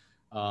community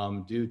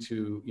due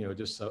to,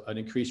 just an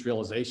increased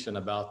realization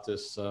about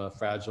this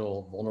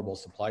fragile, vulnerable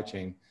supply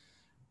chain.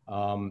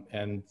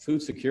 And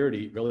food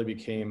security really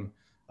became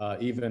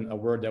even a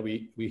word that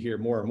we hear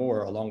more and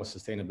more, along with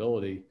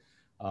sustainability.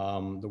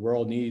 The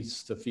world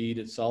needs to feed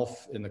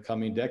itself in the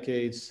coming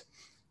decades.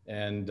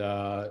 And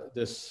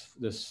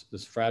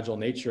this fragile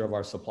nature of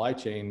our supply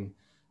chain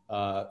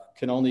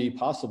can only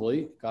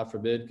possibly, God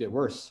forbid, get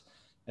worse.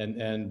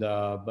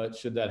 But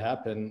should that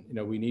happen,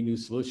 we need new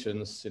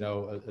solutions.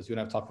 As you and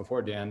I have talked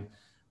before, Dan,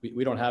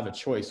 we don't have a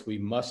choice. We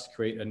must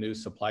create a new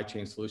supply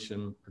chain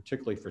solution,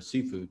 particularly for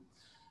seafood.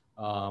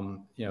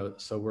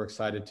 So we're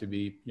excited to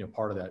be,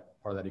 part of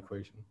that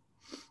equation.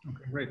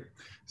 Okay, great.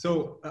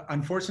 So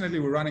unfortunately,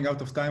 we're running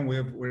out of time.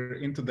 We're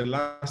into the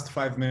last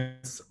 5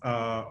 minutes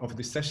of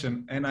this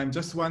session, and I'm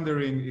just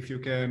wondering if you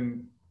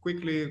can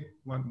quickly,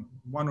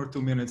 one or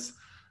 2 minutes,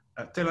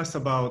 tell us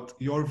about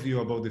your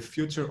view about the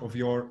future of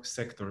your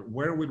sector.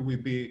 Where will we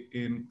be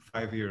in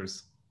 5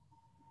 years?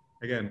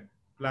 Again,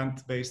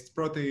 plant-based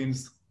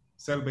proteins,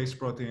 cell-based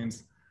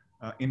proteins,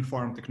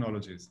 in-farm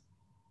technologies.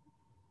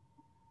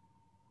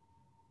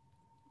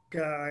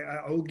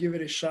 I will give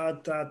it a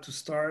shot to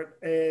start.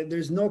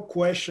 There's no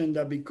question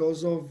that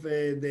because of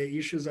the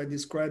issues I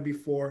described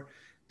before,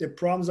 the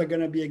problems are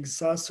going to be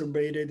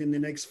exacerbated in the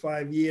next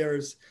 5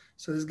 years.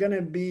 So there's going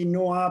to be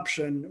no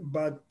option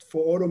but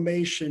for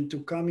automation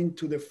to come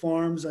into the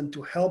farms and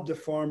to help the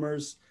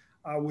farmers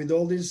with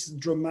all these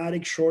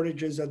dramatic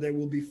shortages that they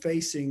will be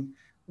facing,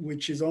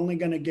 which is only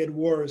going to get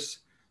worse.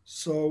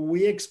 So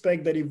we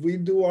expect that if we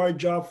do our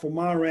job from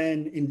our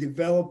end in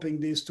developing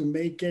this to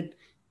make it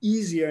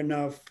easier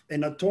enough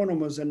and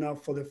autonomous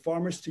enough for the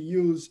farmers to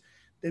use,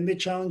 then the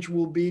challenge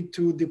will be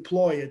to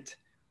deploy it.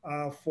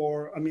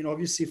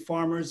 Obviously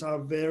farmers are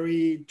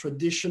very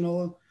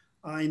traditional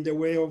in the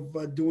way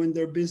of doing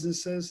their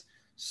businesses.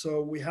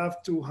 So we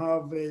have to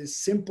have a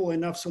simple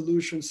enough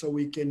solution so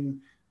we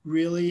can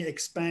really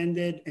expand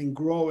it and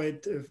grow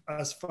it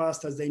as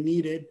fast as they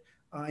need it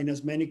in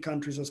as many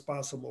countries as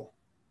possible.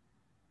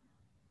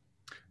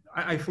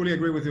 I fully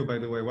agree with you, by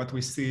the way. What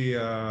we see,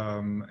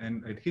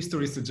 and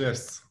history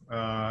suggests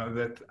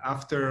that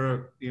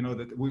after,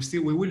 that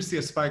we will see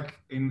a spike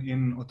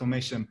in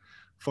automation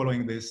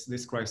following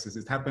this crisis.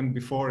 It happened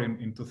before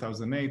in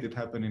 2008, it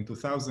happened in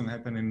 2000,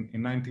 happened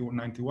in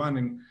 91.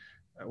 And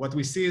what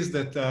we see is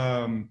that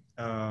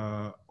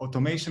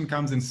automation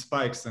comes in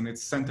spikes, and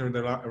it's centered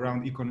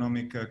around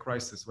economic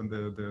crisis, when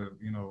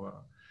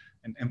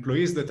and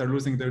employees that are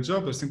losing their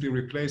job are simply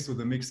replaced with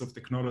a mix of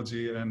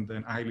technology and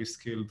highly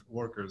skilled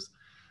workers.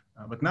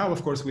 But now,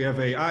 of course, we have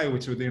AI,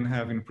 which we didn't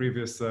have in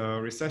previous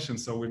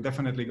recessions. So we're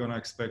definitely going to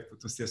expect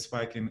to see a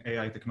spike in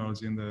AI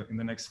technology in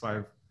the next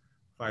five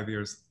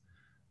years.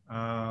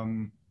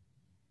 Lou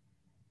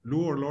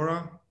or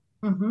Laura?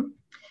 Mm-hmm.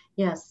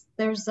 Yes,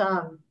 there's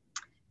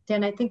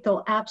Dan, I think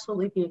there'll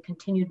absolutely be a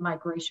continued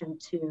migration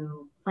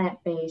to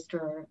plant-based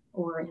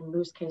or in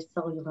Lou's case,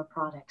 cellular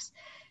products.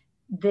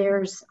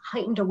 There's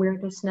heightened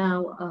awareness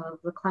now of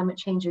the climate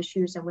change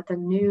issues, and with a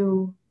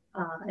new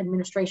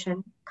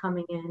administration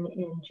coming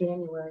in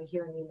January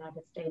here in the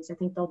United States, I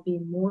think there'll be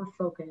more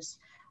focus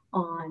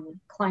on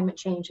climate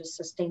change and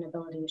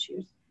sustainability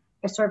issues.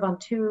 I serve on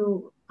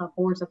two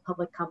boards of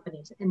public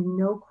companies, and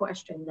no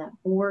question that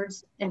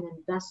boards and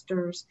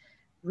investors,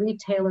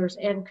 retailers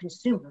and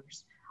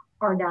consumers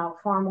are now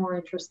far more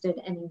interested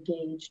and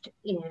engaged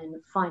in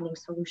finding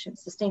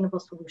solutions, sustainable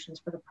solutions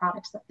for the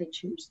products that they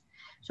choose.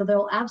 So there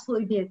will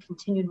absolutely be a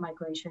continued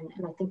migration,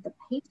 and I think the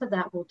pace of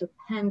that will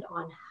depend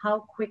on how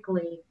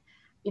quickly,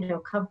 you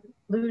know,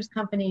 Lou's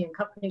company and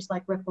companies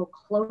like Ripple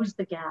close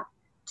the gap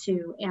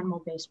to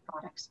animal-based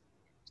products.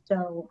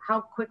 So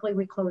how quickly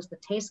we close the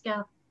taste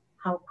gap,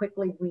 how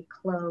quickly we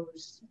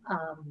close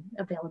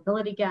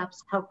availability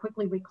gaps, how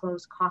quickly we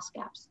close cost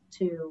gaps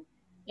to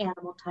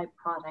animal-type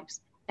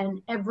products.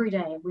 And every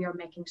day we are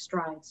making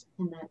strides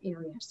in that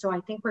area. So I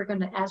think we're going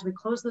to, as we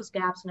close those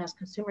gaps and as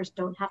consumers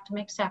don't have to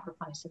make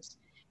sacrifices,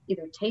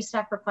 either taste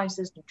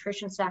sacrifices,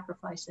 nutrition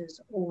sacrifices,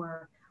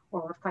 or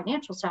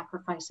financial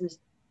sacrifices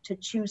to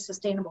choose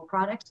sustainable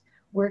products,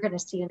 we're going to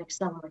see an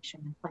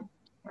acceleration in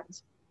plant-based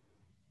products.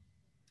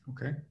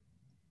 Okay,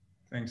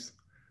 thanks.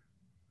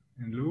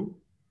 And Lou?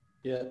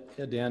 Yeah,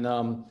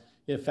 Dan.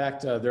 In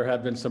fact, there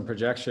have been some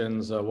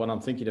projections. What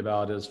I'm thinking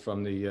about is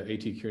from the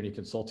AT Kearney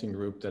Consulting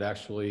Group that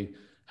actually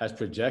has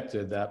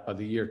projected that by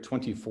the year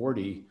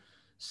 2040,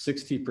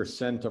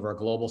 60% of our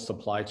global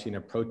supply chain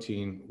of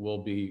protein will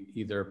be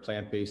either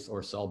plant-based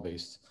or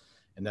cell-based.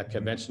 And that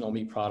conventional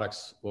meat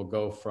products will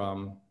go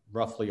from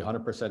roughly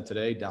 100%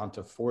 today down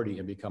to 40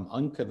 and become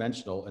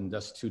unconventional in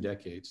just 2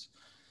 decades.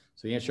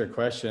 So to answer your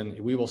question,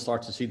 we will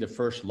start to see the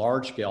first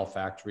large-scale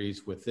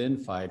factories within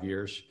 5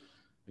 years.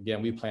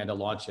 Again, we plan to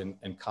launch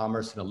in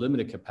commerce in a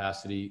limited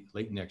capacity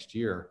late next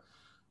year,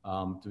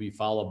 to be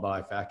followed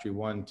by factory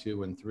 1,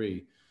 2, and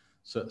 3.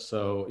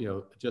 So you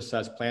know, just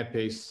as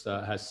plant-based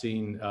has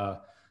seen,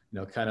 you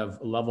know, kind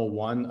of level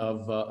 1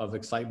 of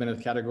excitement in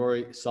the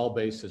category,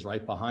 cell-based is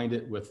right behind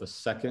it with a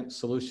second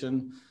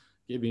solution,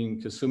 giving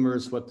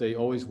consumers what they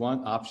always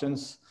want,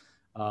 options.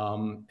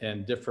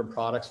 And different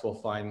products will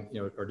find,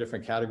 you know, or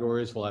different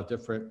categories will have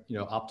different, you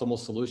know, optimal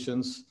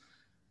solutions.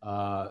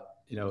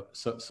 You know,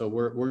 so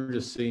we're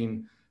just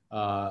seeing,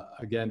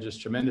 again, just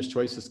tremendous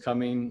choices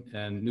coming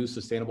and new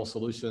sustainable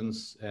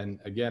solutions. And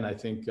again, I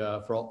think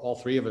for all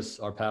 3 of us,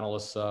 our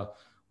panelists,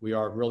 we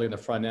are really in the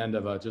front end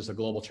of just a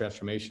global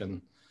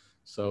transformation.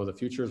 So the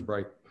future is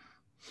bright.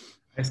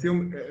 I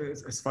assume,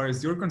 as far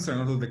as you're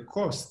concerned, although the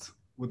cost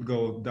would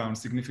go down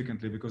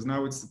significantly, because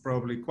now it's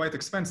probably quite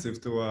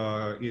expensive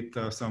to eat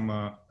some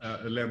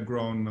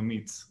lab-grown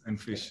meats and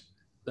fish.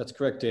 That's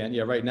correct, Dan.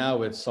 Yeah, right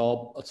now it's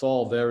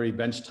all very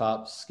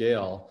benchtop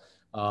scale.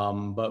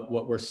 But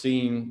what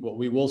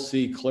we will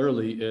see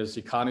clearly is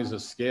economies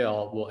of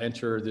scale will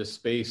enter this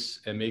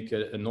space and make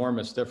an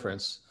enormous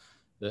difference.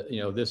 That,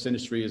 you know, this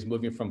industry is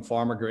moving from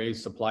farmer grade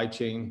supply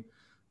chain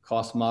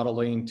cost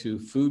modeling to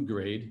food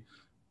grade.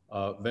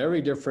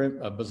 Very different,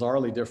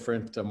 bizarrely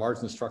different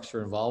margin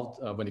structure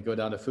involved when you go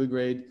down to food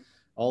grade.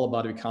 All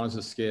about economies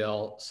of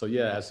scale. So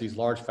yeah, as these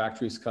large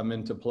factories come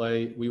into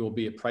play, we will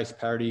be at price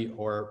parity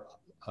or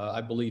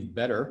I believe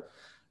better.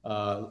 You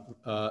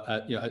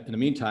know, in the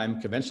meantime,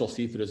 conventional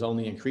seafood is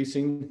only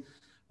increasing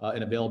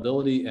in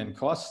availability and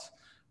cost,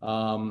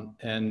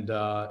 and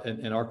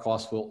our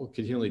costs will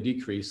continually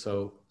decrease.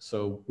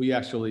 So we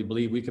actually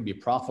believe we can be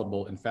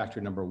profitable in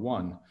factory number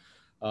 1.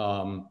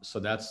 So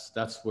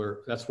that's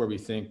where we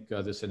think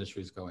this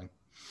industry is going.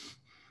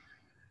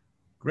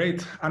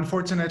 Great.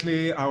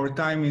 Unfortunately, our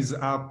time is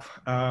up.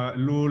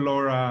 Lou,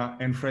 Laura,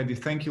 and Freddie,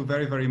 thank you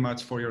very, very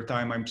much for your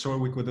time. I'm sure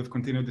we could have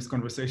continued this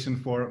conversation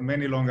for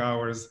many long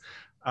hours.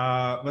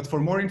 But for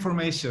more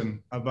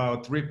information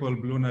about Ripple,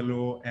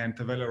 BlueNalu, and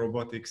Tevela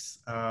Robotics,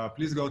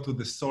 please go to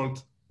the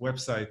Salt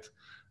website.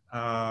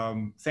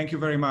 Thank you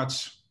very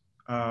much,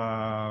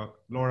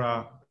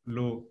 Laura,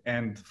 Lou,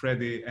 and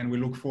Freddie, and we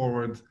look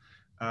forward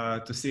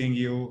to seeing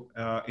you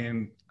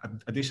in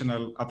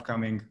additional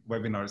upcoming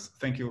webinars.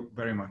 Thank you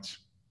very much.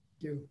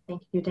 Thank you.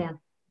 Thank you, Dan.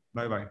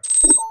 Bye-bye.